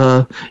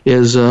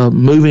is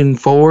moving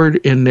forward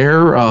in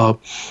their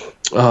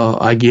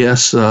I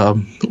guess,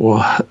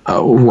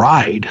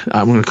 ride.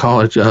 I'm going to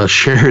call it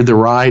share the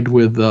ride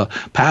with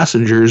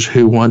passengers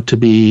who want to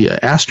be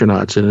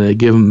astronauts, and they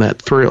give them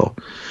that thrill.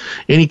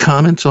 Any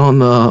comments on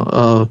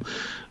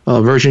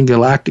Virgin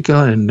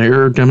Galactica and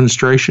their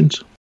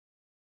demonstrations?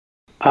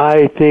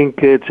 I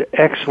think it's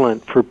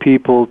excellent for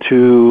people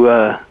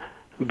to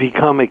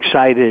become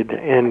excited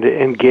and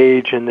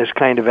engage in this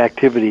kind of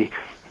activity.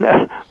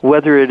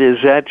 Whether it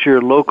is at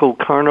your local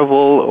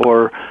carnival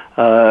or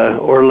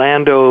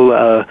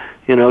Orlando,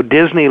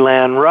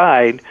 Disneyland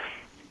ride,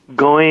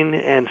 going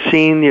and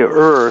seeing the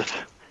Earth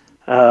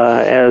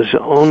as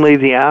only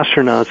the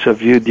astronauts have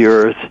viewed the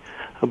Earth,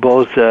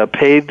 both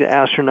paid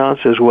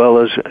astronauts as well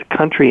as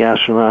country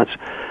astronauts,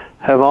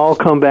 have all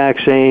come back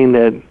saying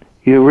that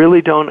you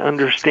really don't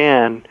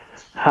understand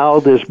how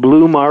this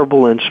blue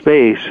marble in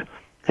space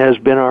has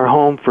been our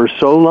home for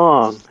so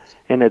long,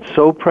 and it's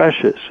so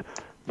precious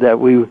that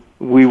we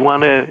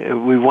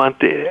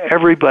want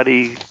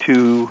everybody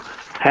to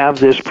have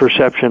this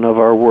perception of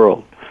our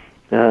world.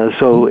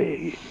 So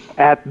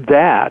at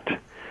that,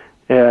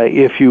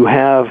 if you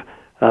have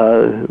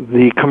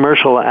the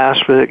commercial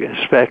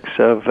aspects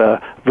of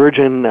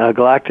Virgin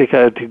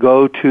Galactica to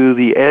go to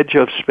the edge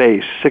of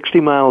space,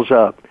 60 miles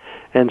up,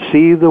 and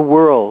see the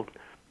world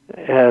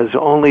as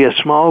only a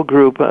small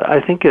group, I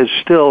think is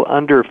still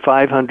under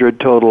 500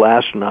 total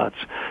astronauts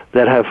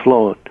that have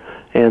flown.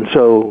 And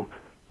so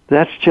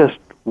that's just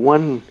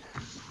one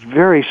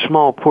very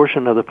small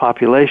portion of the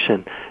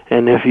population.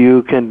 And if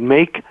you can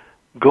make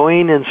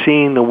going and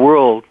seeing the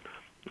world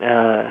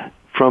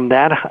from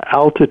that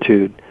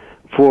altitude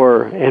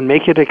and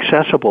make it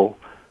accessible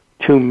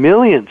to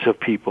millions of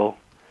people,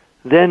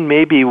 then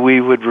maybe we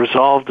would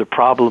resolve the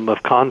problem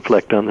of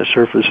conflict on the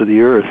surface of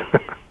the Earth.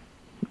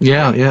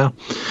 Yeah.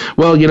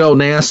 Well,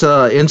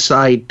 NASA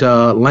InSight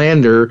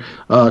lander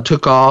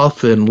took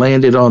off and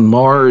landed on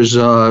Mars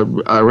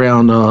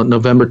around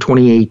November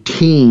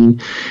 2018,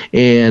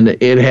 and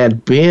it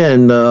had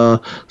been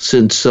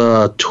since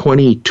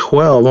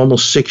 2012,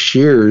 almost 6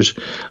 years,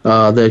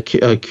 that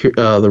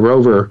the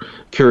rover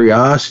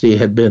Curiosity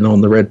had been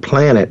on the red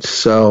planet.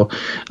 So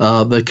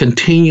the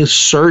continuous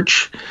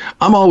search,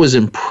 I'm always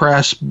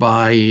impressed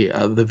by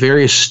the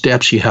various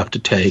steps you have to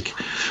take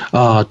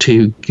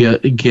to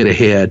get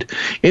ahead.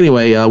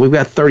 Anyway, we've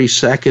got 30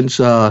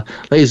 seconds.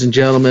 Ladies and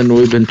gentlemen,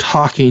 we've been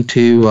talking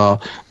to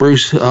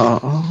Bruce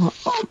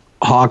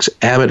Hawks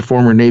Abbott,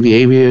 former Navy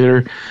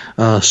aviator,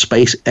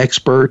 space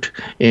expert,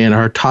 and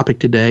our topic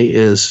today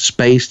is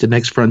Space, the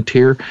Next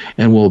Frontier,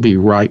 and we'll be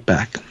right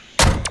back.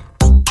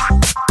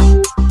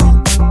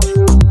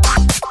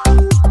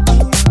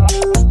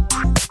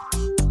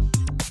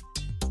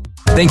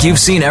 Think you've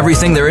seen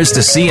everything there is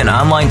to see in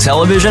online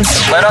television?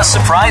 Let us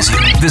surprise you.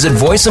 Visit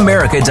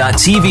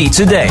voiceamerica.tv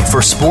today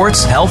for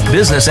sports, health,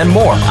 business, and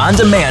more on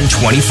demand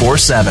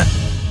 24/7.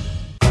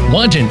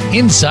 Want an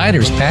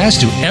insider's pass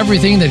to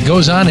everything that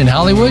goes on in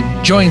Hollywood?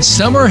 Join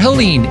Summer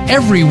Helene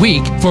every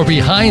week for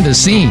Behind the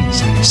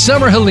Scenes.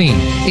 Summer Helene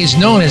is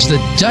known as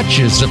the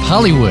Duchess of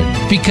Hollywood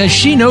because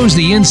she knows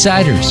the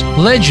insiders,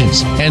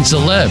 legends, and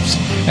celebs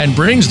and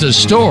brings the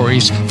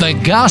stories, the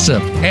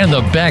gossip, and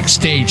the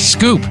backstage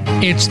scoop.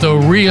 It's the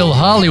real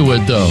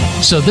Hollywood, though,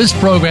 so this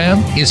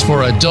program is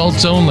for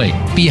adults only.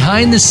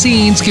 Behind the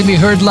Scenes can be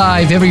heard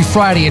live every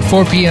Friday at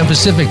 4 p.m.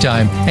 Pacific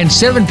Time and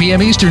 7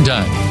 p.m. Eastern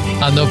Time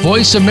on the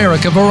Voice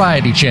America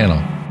Variety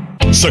Channel.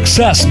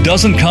 Success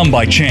doesn't come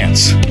by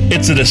chance.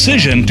 It's a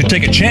decision to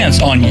take a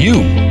chance on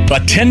you.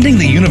 Attending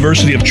the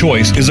university of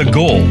choice is a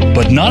goal,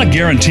 but not a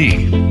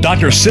guarantee.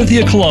 Dr.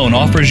 Cynthia Colon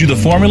offers you the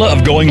formula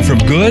of going from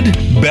good,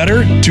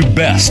 better, to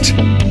best,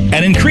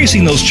 and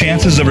increasing those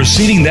chances of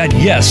receiving that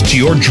yes to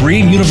your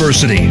dream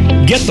university.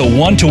 Get the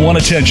one-to-one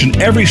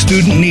attention every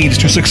student needs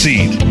to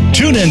succeed.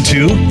 Tune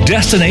into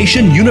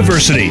Destination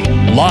University,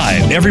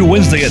 live every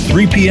Wednesday at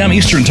 3 p.m.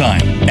 Eastern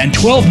Time and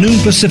 12 noon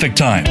Pacific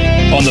Time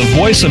on the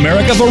Voice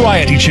America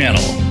Variety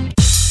Channel.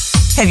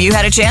 Have you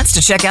had a chance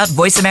to check out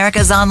Voice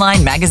America's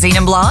online magazine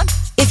and blog?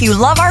 If you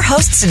love our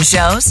hosts and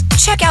shows,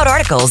 check out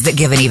articles that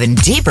give an even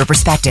deeper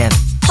perspective,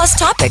 plus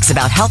topics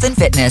about health and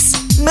fitness,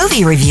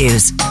 movie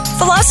reviews,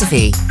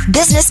 philosophy,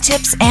 business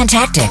tips and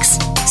tactics,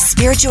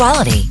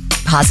 spirituality,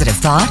 positive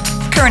thought,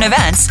 current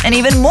events, and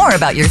even more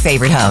about your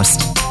favorite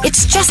host.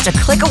 It's just a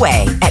click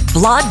away at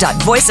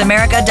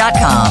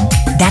blog.voiceamerica.com.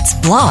 That's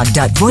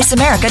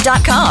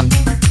blog.voiceamerica.com.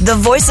 The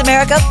Voice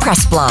America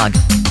Press Blog.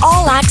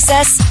 All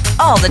access,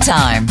 all the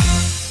time.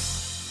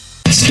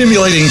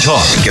 Stimulating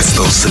talk gets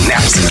those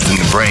synapses in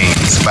the brain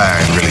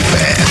firing really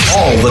fast.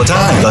 All the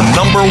time. The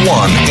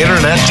 #1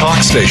 internet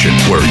talk station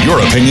where your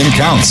opinion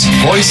counts.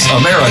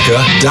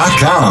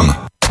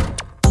 VoiceAmerica.com.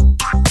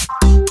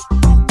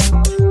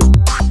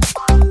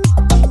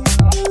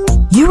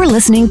 You are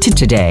listening to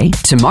Today,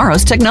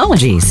 Tomorrow's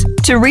Technologies.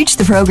 To reach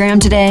the program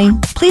today,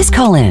 please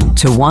call in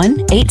to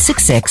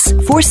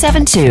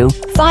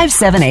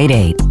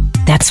 1-866-472-5788.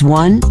 That's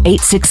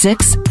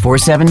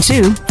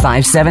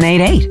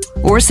 1-866-472-5788.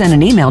 Or send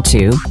an email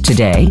to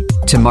Today,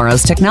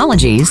 Tomorrow's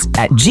Technologies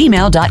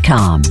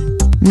 @gmail.com.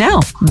 Now,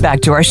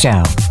 back to our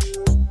show.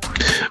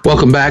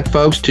 Welcome back,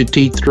 folks, to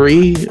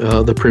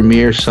T3, the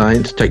premier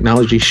science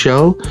technology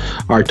show.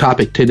 Our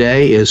topic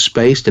today is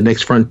space, the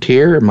next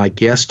frontier. My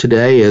guest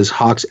today is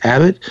Hawks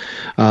Abbott.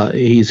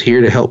 He's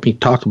here to help me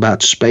talk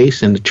about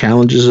space and the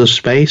challenges of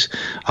space.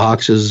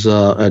 Hawks is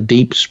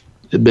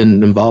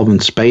been involved in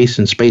space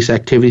and space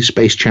activities,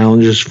 space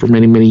challenges for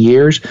many, many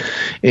years.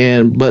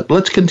 But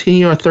let's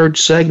continue our third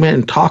segment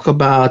and talk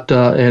about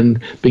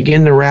and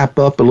begin to wrap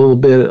up a little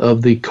bit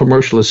of the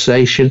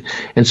commercialization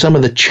and some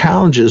of the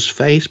challenges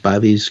faced by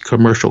these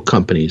commercial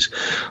companies.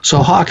 So,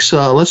 Hawks,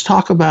 let's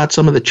talk about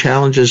some of the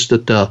challenges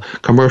that the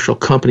commercial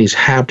companies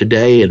have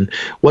today and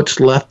what's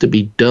left to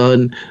be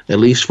done, at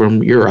least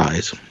from your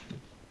eyes.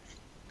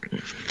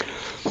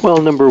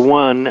 Well, number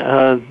one,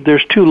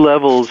 there's two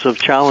levels of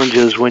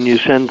challenges when you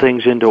send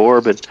things into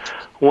orbit.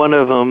 One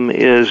of them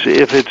is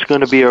if it's going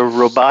to be a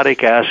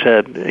robotic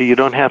asset, you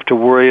don't have to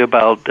worry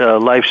about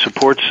life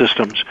support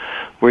systems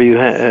where you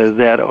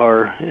that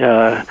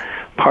are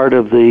part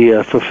of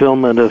the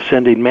fulfillment of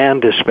sending man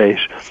to space.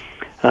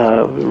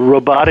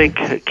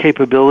 Robotic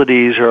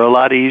capabilities are a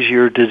lot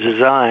easier to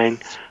design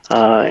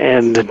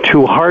and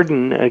to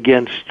harden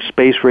against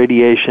space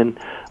radiation,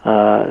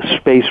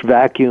 space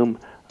vacuum,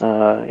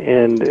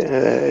 and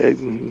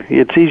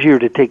it's easier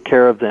to take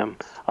care of them,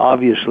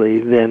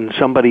 obviously, than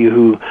somebody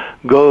who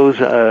goes,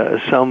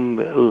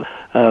 some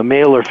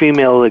male or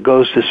female that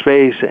goes to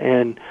space,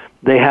 and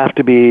they have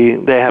to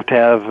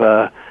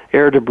have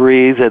air to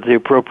breathe at the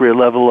appropriate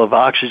level of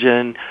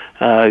oxygen.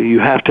 You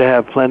have to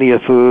have plenty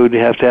of food. You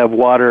have to have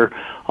water.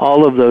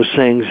 All of those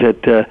things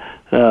that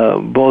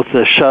both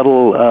the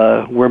shuttle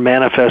were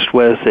manifest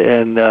with,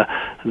 and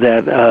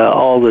that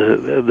all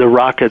the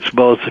rockets,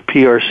 both the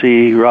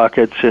PRC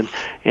rockets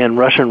and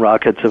Russian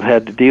rockets, have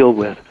had to deal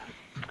with.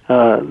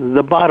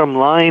 The bottom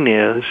line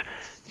is,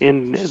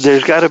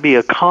 there's got to be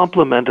a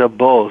complement of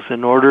both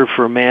in order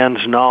for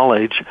man's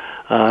knowledge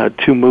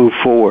to move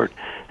forward.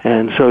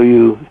 And so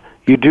you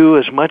do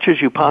as much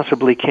as you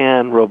possibly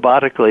can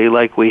robotically,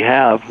 like we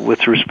have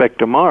with respect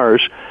to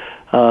Mars,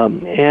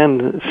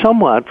 and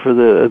somewhat for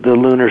the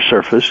lunar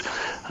surface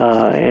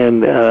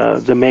and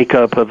the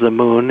makeup of the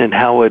moon and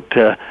how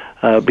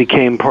it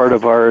became part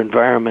of our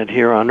environment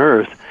here on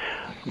Earth.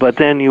 But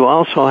then you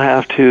also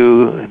have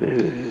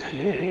to,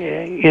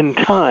 in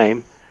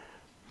time,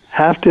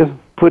 have to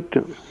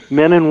put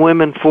men and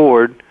women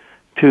forward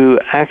to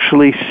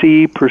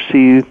actually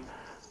perceive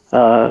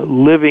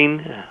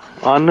living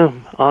on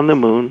the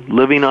moon,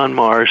 living on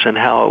Mars, and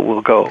how it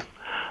will go.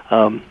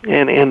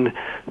 And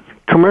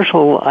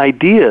commercial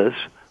ideas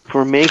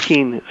for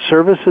making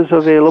services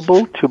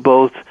available to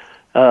both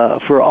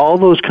for all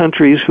those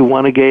countries who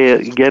want to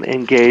get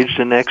engaged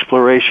in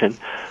exploration.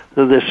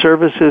 So the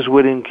services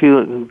would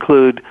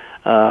include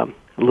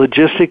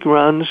logistic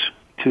runs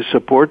to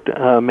support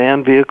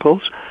manned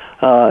vehicles.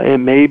 It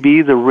may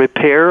be the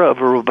repair of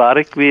a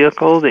robotic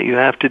vehicle that you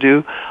have to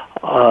do.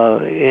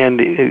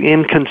 And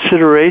in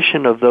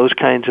consideration of those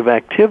kinds of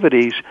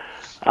activities,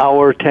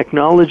 our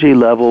technology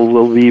level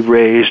will be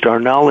raised, our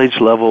knowledge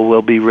level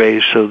will be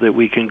raised so that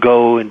we can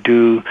go and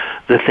do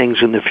the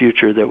things in the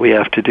future that we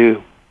have to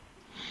do.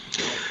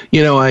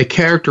 You know, I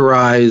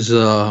characterize,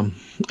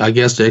 I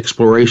guess, the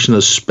exploration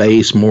of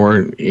space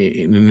more than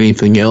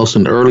anything else.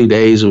 In the early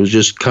days, it was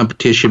just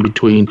competition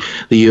between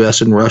the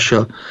U.S. and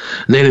Russia.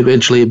 And then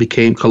eventually it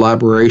became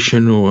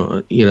collaboration,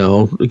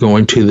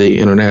 going to the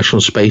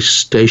International Space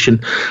Station.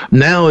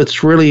 Now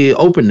it's really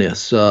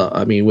openness.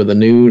 With the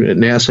new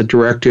NASA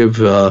directive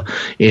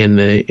in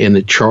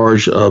the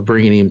charge of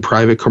bringing in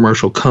private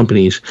commercial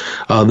companies,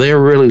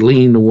 they're really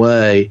leading the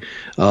way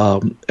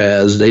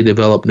as they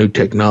develop new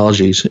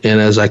technologies. And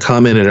as I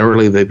commented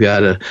earlier, they've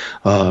got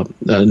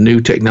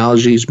new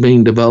technologies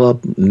being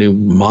developed, new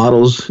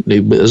models,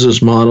 new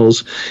business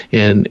models,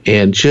 and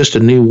just a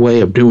new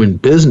way of doing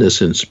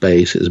business in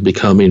space is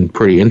becoming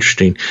pretty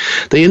interesting.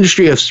 The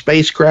industry of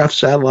spacecraft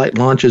satellite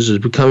launches is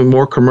becoming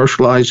more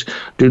commercialized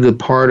due to the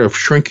part of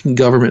shrinking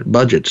government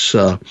budgets.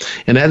 And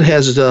that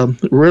has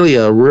really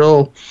a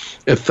real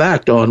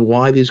effect on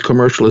why these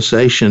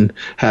commercialization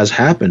has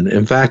happened.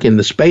 In fact, in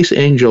the Space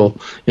Angel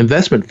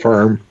investment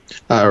firm,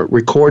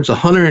 records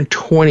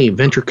 120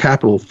 venture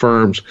capital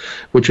firms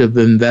which have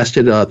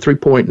invested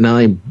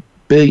 $3.9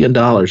 billion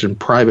in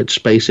private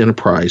space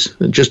enterprise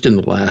just in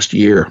the last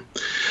year.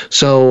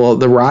 So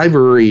the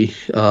rivalry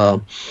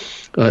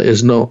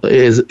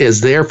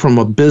is there from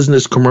a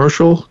business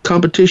commercial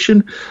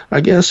competition,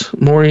 I guess,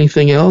 more than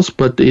anything else.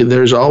 But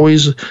there's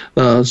always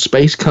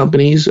space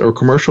companies or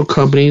commercial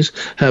companies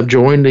have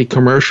joined the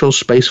Commercial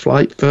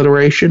Spaceflight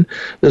Federation.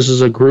 This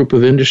is a group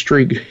of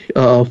industry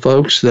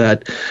folks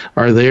that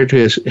are there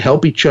to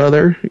help each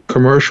other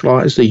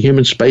commercialize the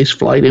human space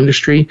flight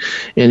industry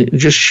and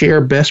just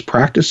share best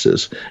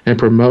practices and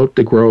promote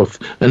the growth.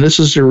 And this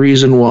is the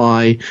reason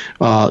why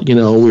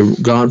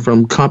we've gone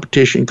from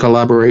competition,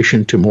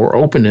 collaboration to more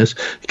openness,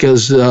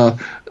 because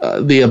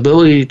the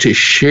ability to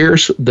share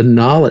the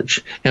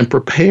knowledge and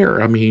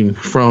prepare. I mean,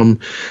 from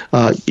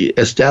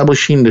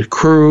establishing the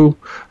crew,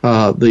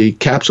 the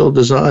capsule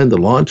design, the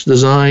launch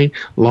design,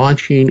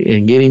 launching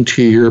and getting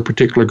to your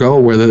particular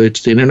goal, whether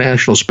it's the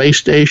International Space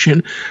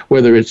Station,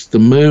 whether it's the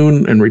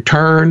moon and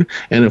return,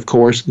 and of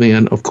course,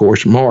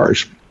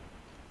 Mars.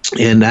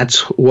 And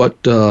that's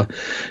what, the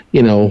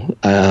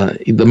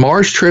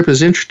Mars trip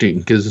is interesting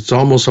because it's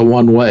almost a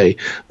one-way.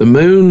 The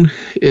moon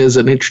is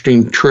an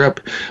interesting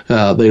trip.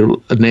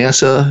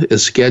 NASA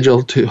is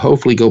scheduled to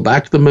hopefully go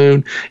back to the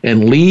moon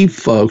and leave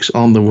folks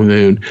on the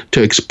moon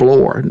to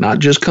explore, not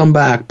just come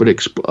back, but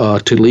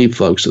to leave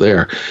folks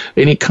there.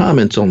 Any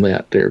comments on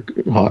that there,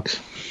 Hawks?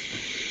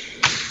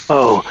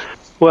 Oh,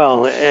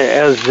 well,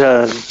 as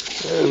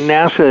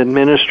NASA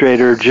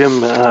Administrator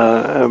Jim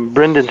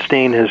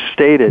Bridenstine has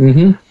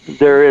stated,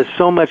 there is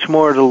so much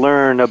more to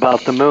learn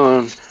about the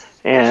moon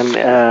and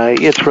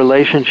its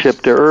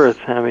relationship to Earth.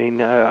 I mean,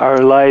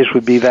 our lives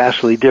would be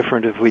vastly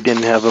different if we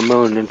didn't have a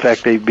moon. In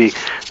fact, they'd be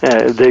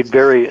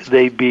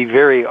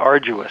very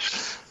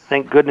arduous.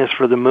 Thank goodness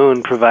for the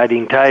moon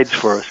providing tides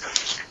for us.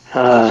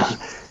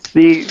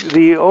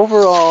 The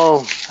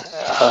overall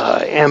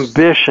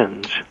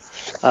ambitions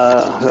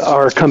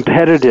are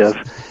competitive,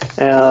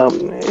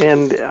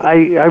 and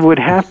I would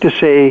have to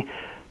say,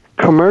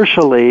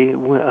 commercially,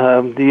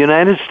 the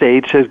United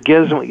States has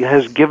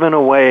given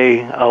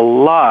away a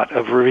lot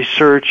of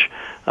research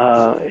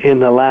in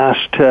the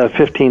last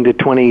 15 to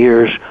 20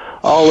 years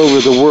all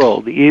over the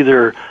world,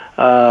 either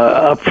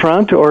up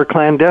front or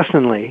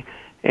clandestinely.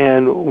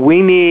 And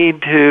we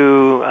need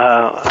to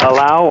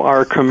allow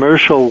our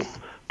commercial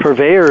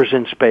purveyors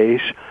in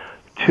space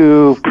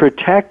to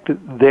protect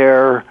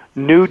their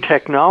new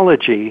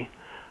technology,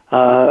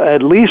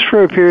 at least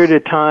for a period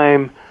of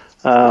time,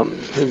 so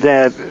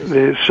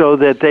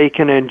that they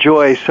can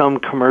enjoy some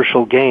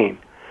commercial gain.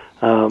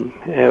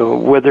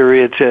 Whether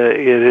it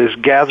is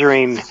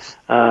gathering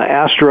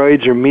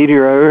asteroids or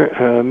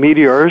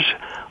meteors,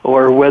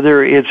 or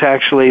whether it's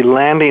actually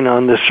landing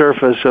on the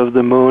surface of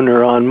the moon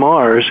or on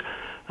Mars,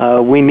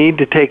 we need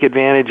to take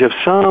advantage of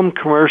some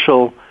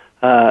commercial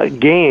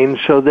gain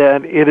so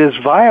that it is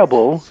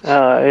viable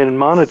and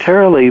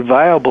monetarily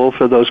viable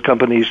for those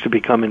companies to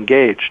become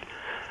engaged.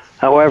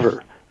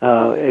 However,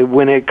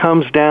 when it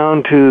comes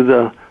down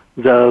to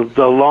the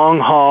long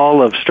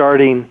haul of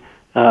starting,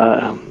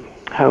 colonies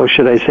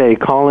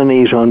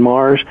on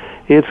Mars,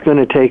 it's going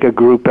to take a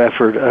group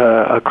effort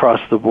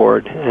across the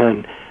board.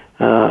 And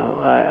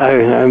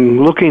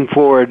I'm looking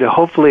forward to,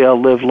 hopefully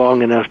I'll live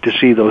long enough to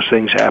see those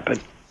things happen.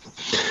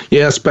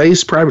 Yeah,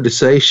 space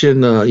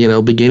privatization,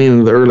 beginning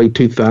in the early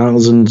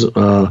 2000s,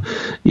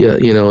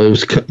 it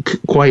was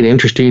quite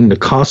interesting. The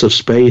cost of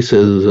space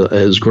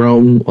has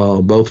grown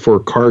both for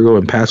cargo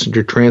and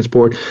passenger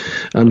transport.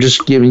 I'm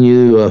just giving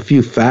you a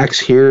few facts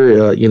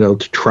here.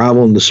 To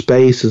travel into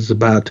space is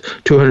about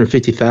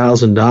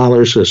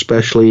 $250,000,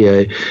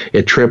 especially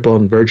a trip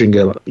on Virgin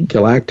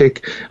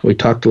Galactic. We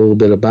talked a little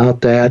bit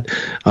about that.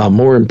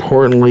 More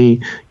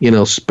importantly,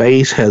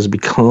 space has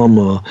become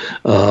a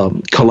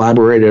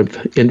collaborative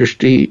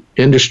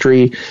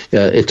industry.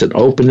 It's an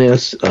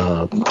openness.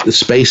 The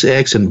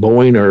SpaceX and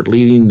Boeing are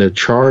leading the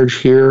charge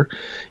here,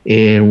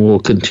 and will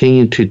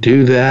continue to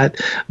do that.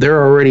 There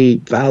are already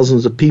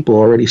thousands of people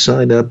already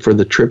signed up for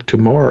the trip to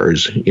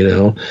Mars.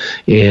 And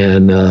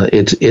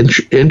it's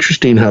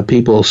interesting how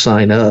people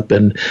sign up,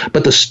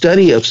 but the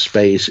study of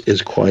space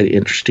is quite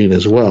interesting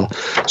as well.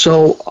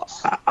 So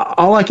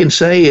all I can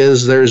say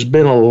is there's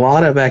been a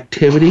lot of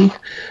activity,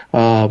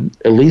 at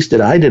least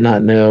that I did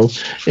not know,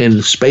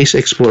 in space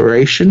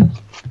exploration.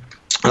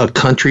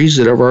 Countries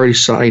that have already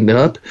signed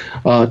up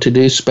to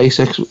do space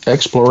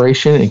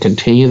exploration and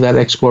continue that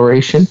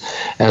exploration.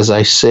 As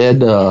I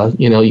said,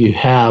 you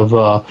have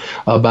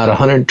about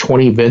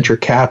 120 venture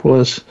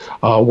capitalists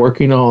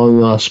working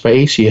on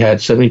space. You had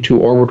 72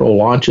 orbital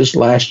launches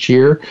last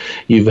year.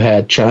 You've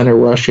had China,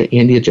 Russia,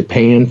 India,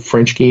 Japan,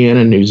 French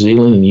Guiana, New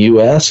Zealand, and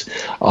U.S.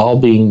 all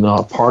being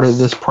part of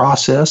this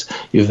process.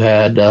 You've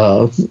had,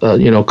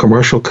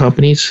 commercial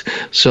companies.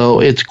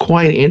 So it's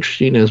quite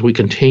interesting as we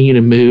continue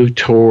to move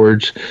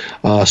towards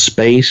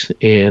space,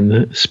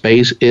 and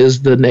space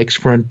is the next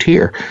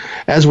frontier.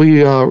 As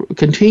we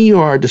continue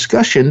our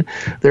discussion,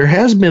 there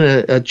has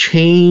been a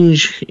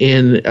change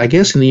in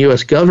the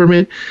U.S.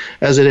 government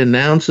as it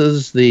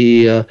announces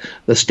the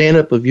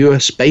stand-up of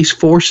U.S. Space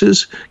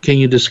Forces. Can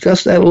you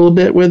discuss that a little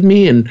bit with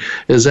me? And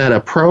is that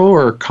a pro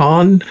or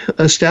con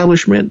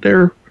establishment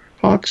there,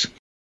 Hawks?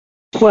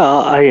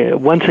 Well,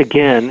 once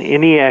again,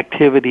 any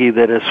activity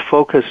that is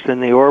focused in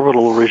the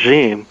orbital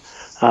regime,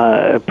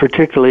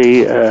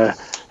 particularly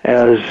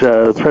as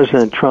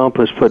President Trump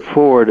has put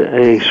forward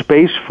a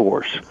space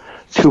force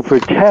to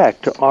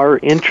protect our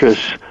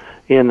interests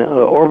in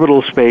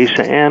orbital space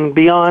and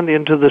beyond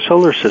into the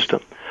solar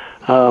system.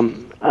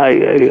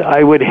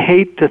 I would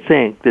hate to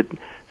think that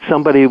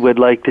somebody would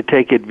like to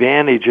take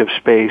advantage of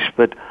space,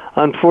 but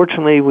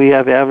unfortunately we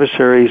have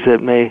adversaries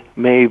that may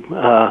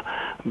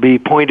be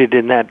pointed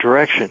in that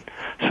direction.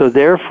 So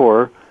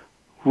therefore,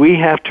 we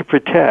have to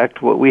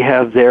protect what we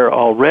have there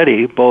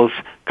already, both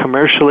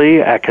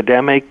commercially,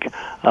 academic,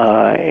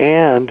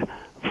 and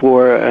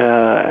for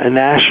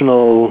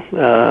national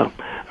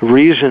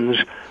reasons.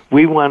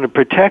 We want to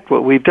protect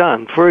what we've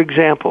done. For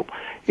example,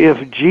 if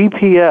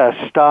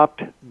GPS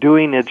stopped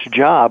doing its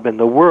job in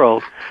the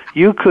world,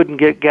 you couldn't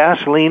get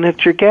gasoline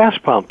at your gas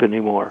pump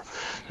anymore.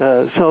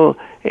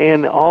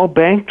 And all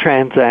bank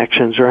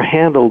transactions are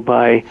handled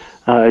by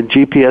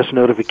GPS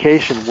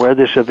notification where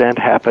this event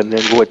happened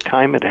and what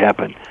time it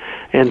happened.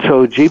 And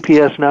so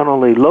GPS not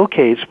only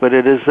locates, but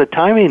it is the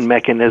timing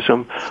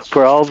mechanism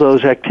for all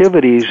those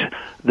activities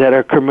that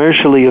are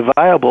commercially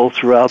viable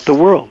throughout the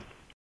world.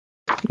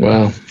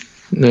 Wow.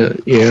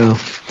 Yeah,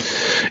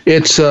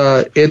 it's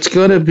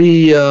going to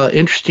be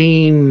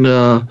interesting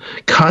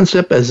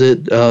concept as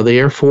the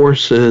Air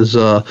Force has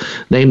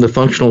named the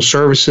functional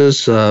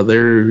services.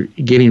 They're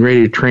getting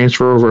ready to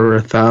transfer over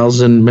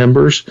 1,000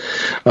 members.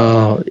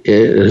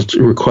 It's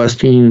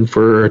requesting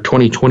for a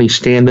 2020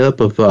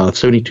 stand-up of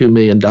 $72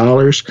 million,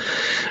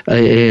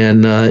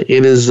 and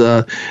it is.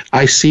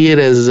 I see it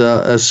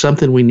as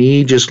something we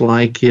need, just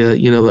like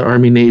the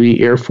Army,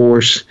 Navy, Air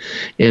Force,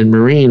 and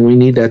Marine. We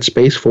need that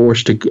Space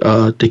Force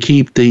to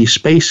keep the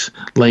space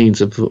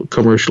lanes of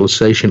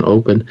commercialization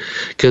open,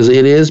 because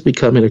it is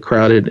becoming a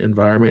crowded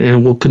environment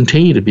and will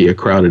continue to be a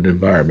crowded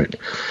environment.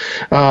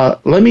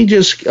 Let me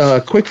just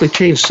quickly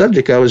change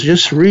subject. I was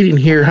just reading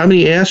here how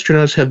many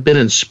astronauts have been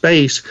in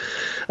space.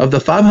 Of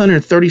the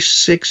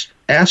 536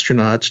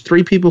 astronauts,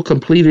 3 people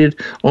completed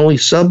only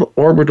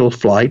suborbital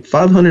flight,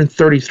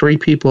 533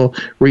 people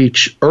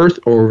reached Earth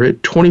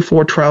orbit,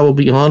 24 traveled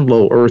beyond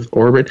low Earth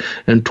orbit,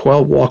 and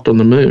 12 walked on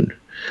the moon.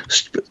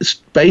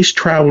 Space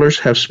travelers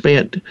have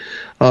spent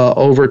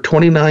over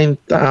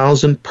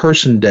 29,000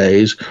 person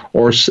days,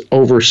 or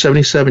over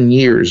 77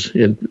 years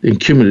in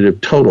cumulative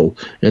total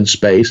in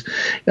space,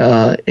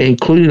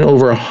 including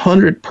over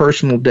 100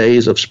 personal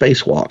days of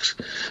spacewalks.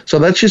 So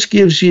that just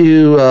gives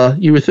you,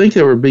 you would think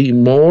there would be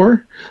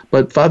more,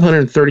 but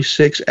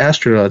 536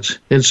 astronauts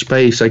in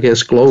space, I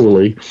guess,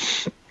 globally.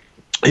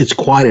 It's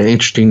quite an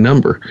interesting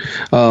number.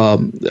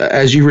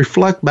 As you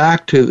reflect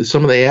back to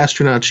some of the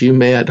astronauts you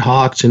met,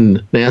 Hawks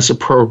and NASA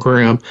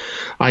program,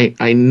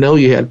 I know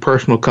you had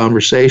personal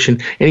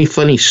conversation. Any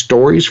funny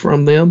stories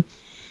from them?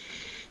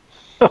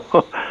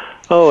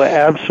 Oh,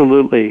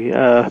 absolutely. 2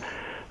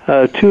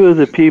 of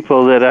the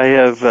people that I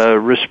have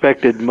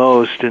respected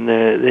most in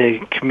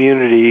the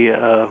community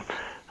of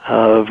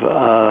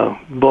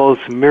both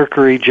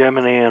Mercury,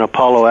 Gemini, and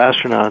Apollo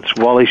astronauts.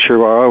 Wally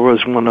Schirra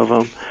was one of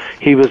them.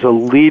 He was a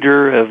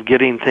leader of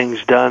getting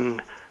things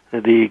done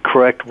the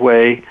correct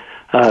way.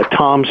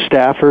 Tom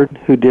Stafford,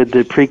 who did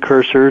the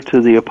precursor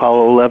to the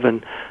Apollo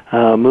 11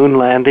 moon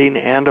landing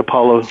and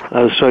Apollo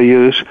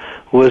Soyuz,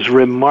 was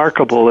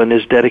remarkable in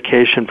his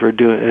dedication for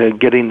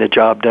getting the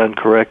job done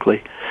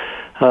correctly.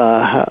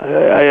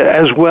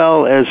 As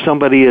well as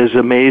somebody as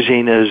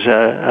amazing as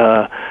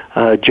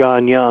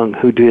John Young,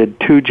 who did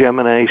 2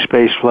 Gemini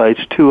space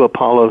flights, 2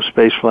 Apollo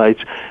space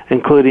flights,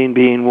 including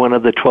being one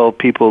of the 12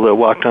 people that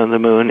walked on the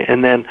moon,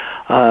 and then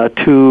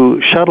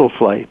 2 shuttle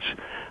flights.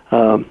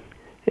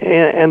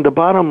 And the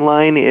bottom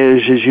line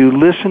is you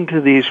listen to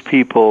these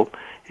people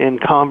in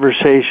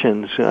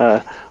conversations,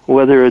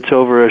 whether it's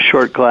over a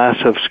short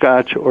glass of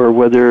scotch or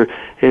whether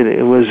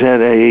it was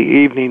at a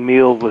evening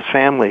meal with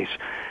families.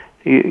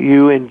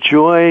 You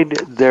enjoyed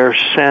their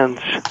sense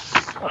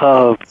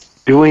of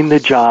doing the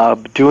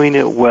job, doing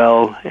it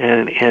well,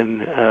 and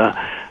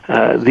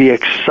the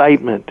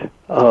excitement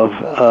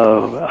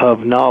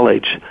of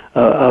knowledge,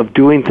 of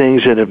doing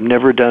things that have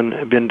never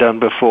been done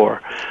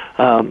before.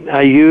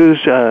 I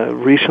used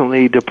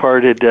recently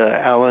departed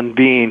Alan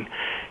Bean,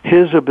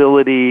 his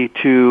ability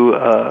to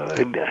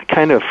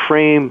kind of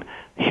frame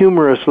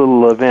humorous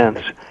little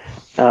events.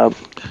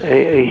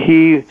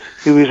 He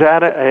was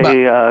at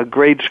a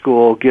grade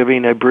school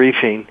giving a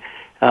briefing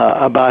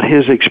about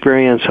his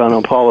experience on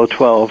Apollo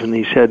 12, and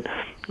he said,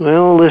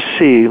 well, let's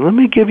see, let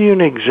me give you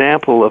an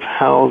example of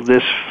how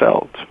this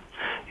felt.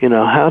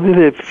 How did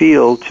it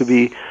feel to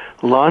be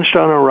launched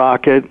on a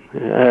rocket,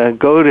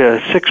 go to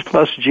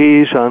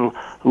 6+ Gs on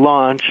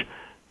launch,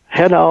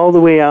 head all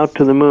the way out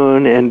to the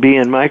moon and be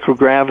in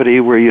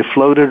microgravity where you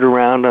floated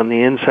around on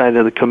the inside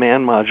of the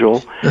command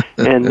module,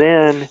 and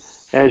then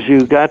as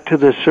you got to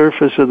the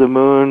surface of the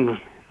moon,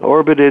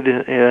 orbited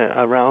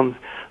around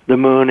the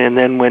moon, and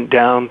then went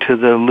down to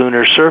the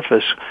lunar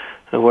surface,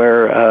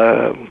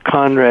 where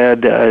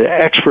Conrad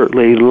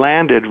expertly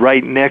landed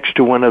right next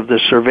to one of the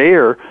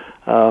Surveyor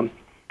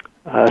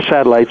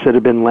satellites that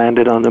had been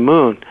landed on the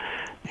moon.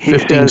 He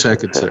 15 says,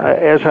 seconds, sir.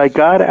 As I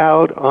got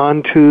out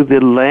onto the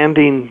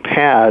landing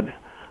pad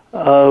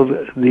of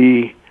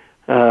the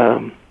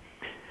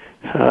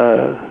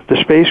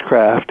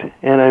spacecraft,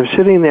 and I'm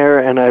sitting there,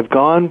 and I've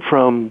gone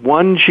from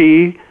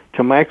 1G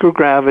to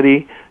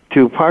microgravity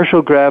to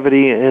partial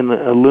gravity in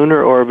a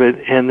lunar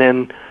orbit, and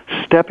then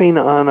stepping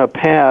on a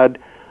pad,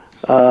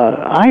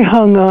 I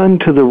hung on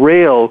to the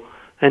rail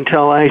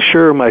until I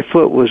sure my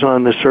foot was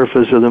on the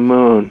surface of the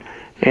moon.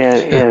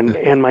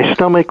 and my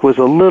stomach was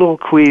a little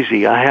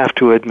queasy, I have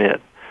to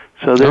admit.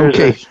 So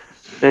there's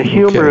a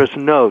humorous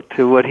note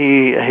to what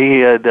he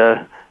had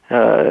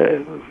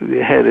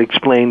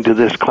explained to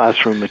this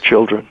classroom of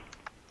children.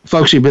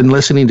 Folks, you've been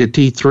listening to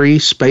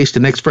T3, Space, the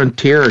Next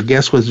Frontier. Our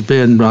guest has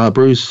been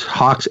Bruce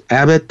Hawks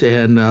Abbott,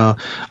 and I'm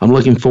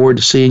looking forward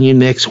to seeing you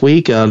next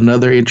week.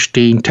 Another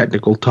interesting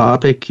technical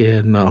topic,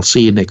 and I'll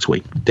see you next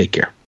week. Take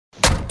care.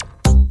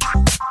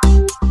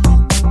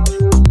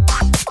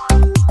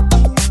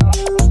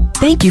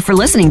 Thank you for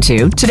listening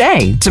to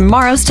Today,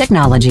 Tomorrow's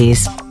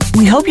Technologies.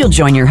 We hope you'll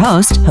join your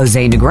host,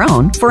 Jose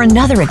Negron, for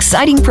another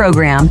exciting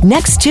program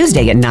next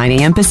Tuesday at 9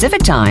 a.m.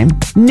 Pacific Time,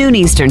 noon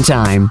Eastern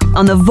Time,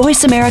 on the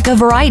Voice America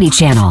Variety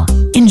Channel.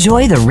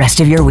 Enjoy the rest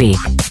of your week.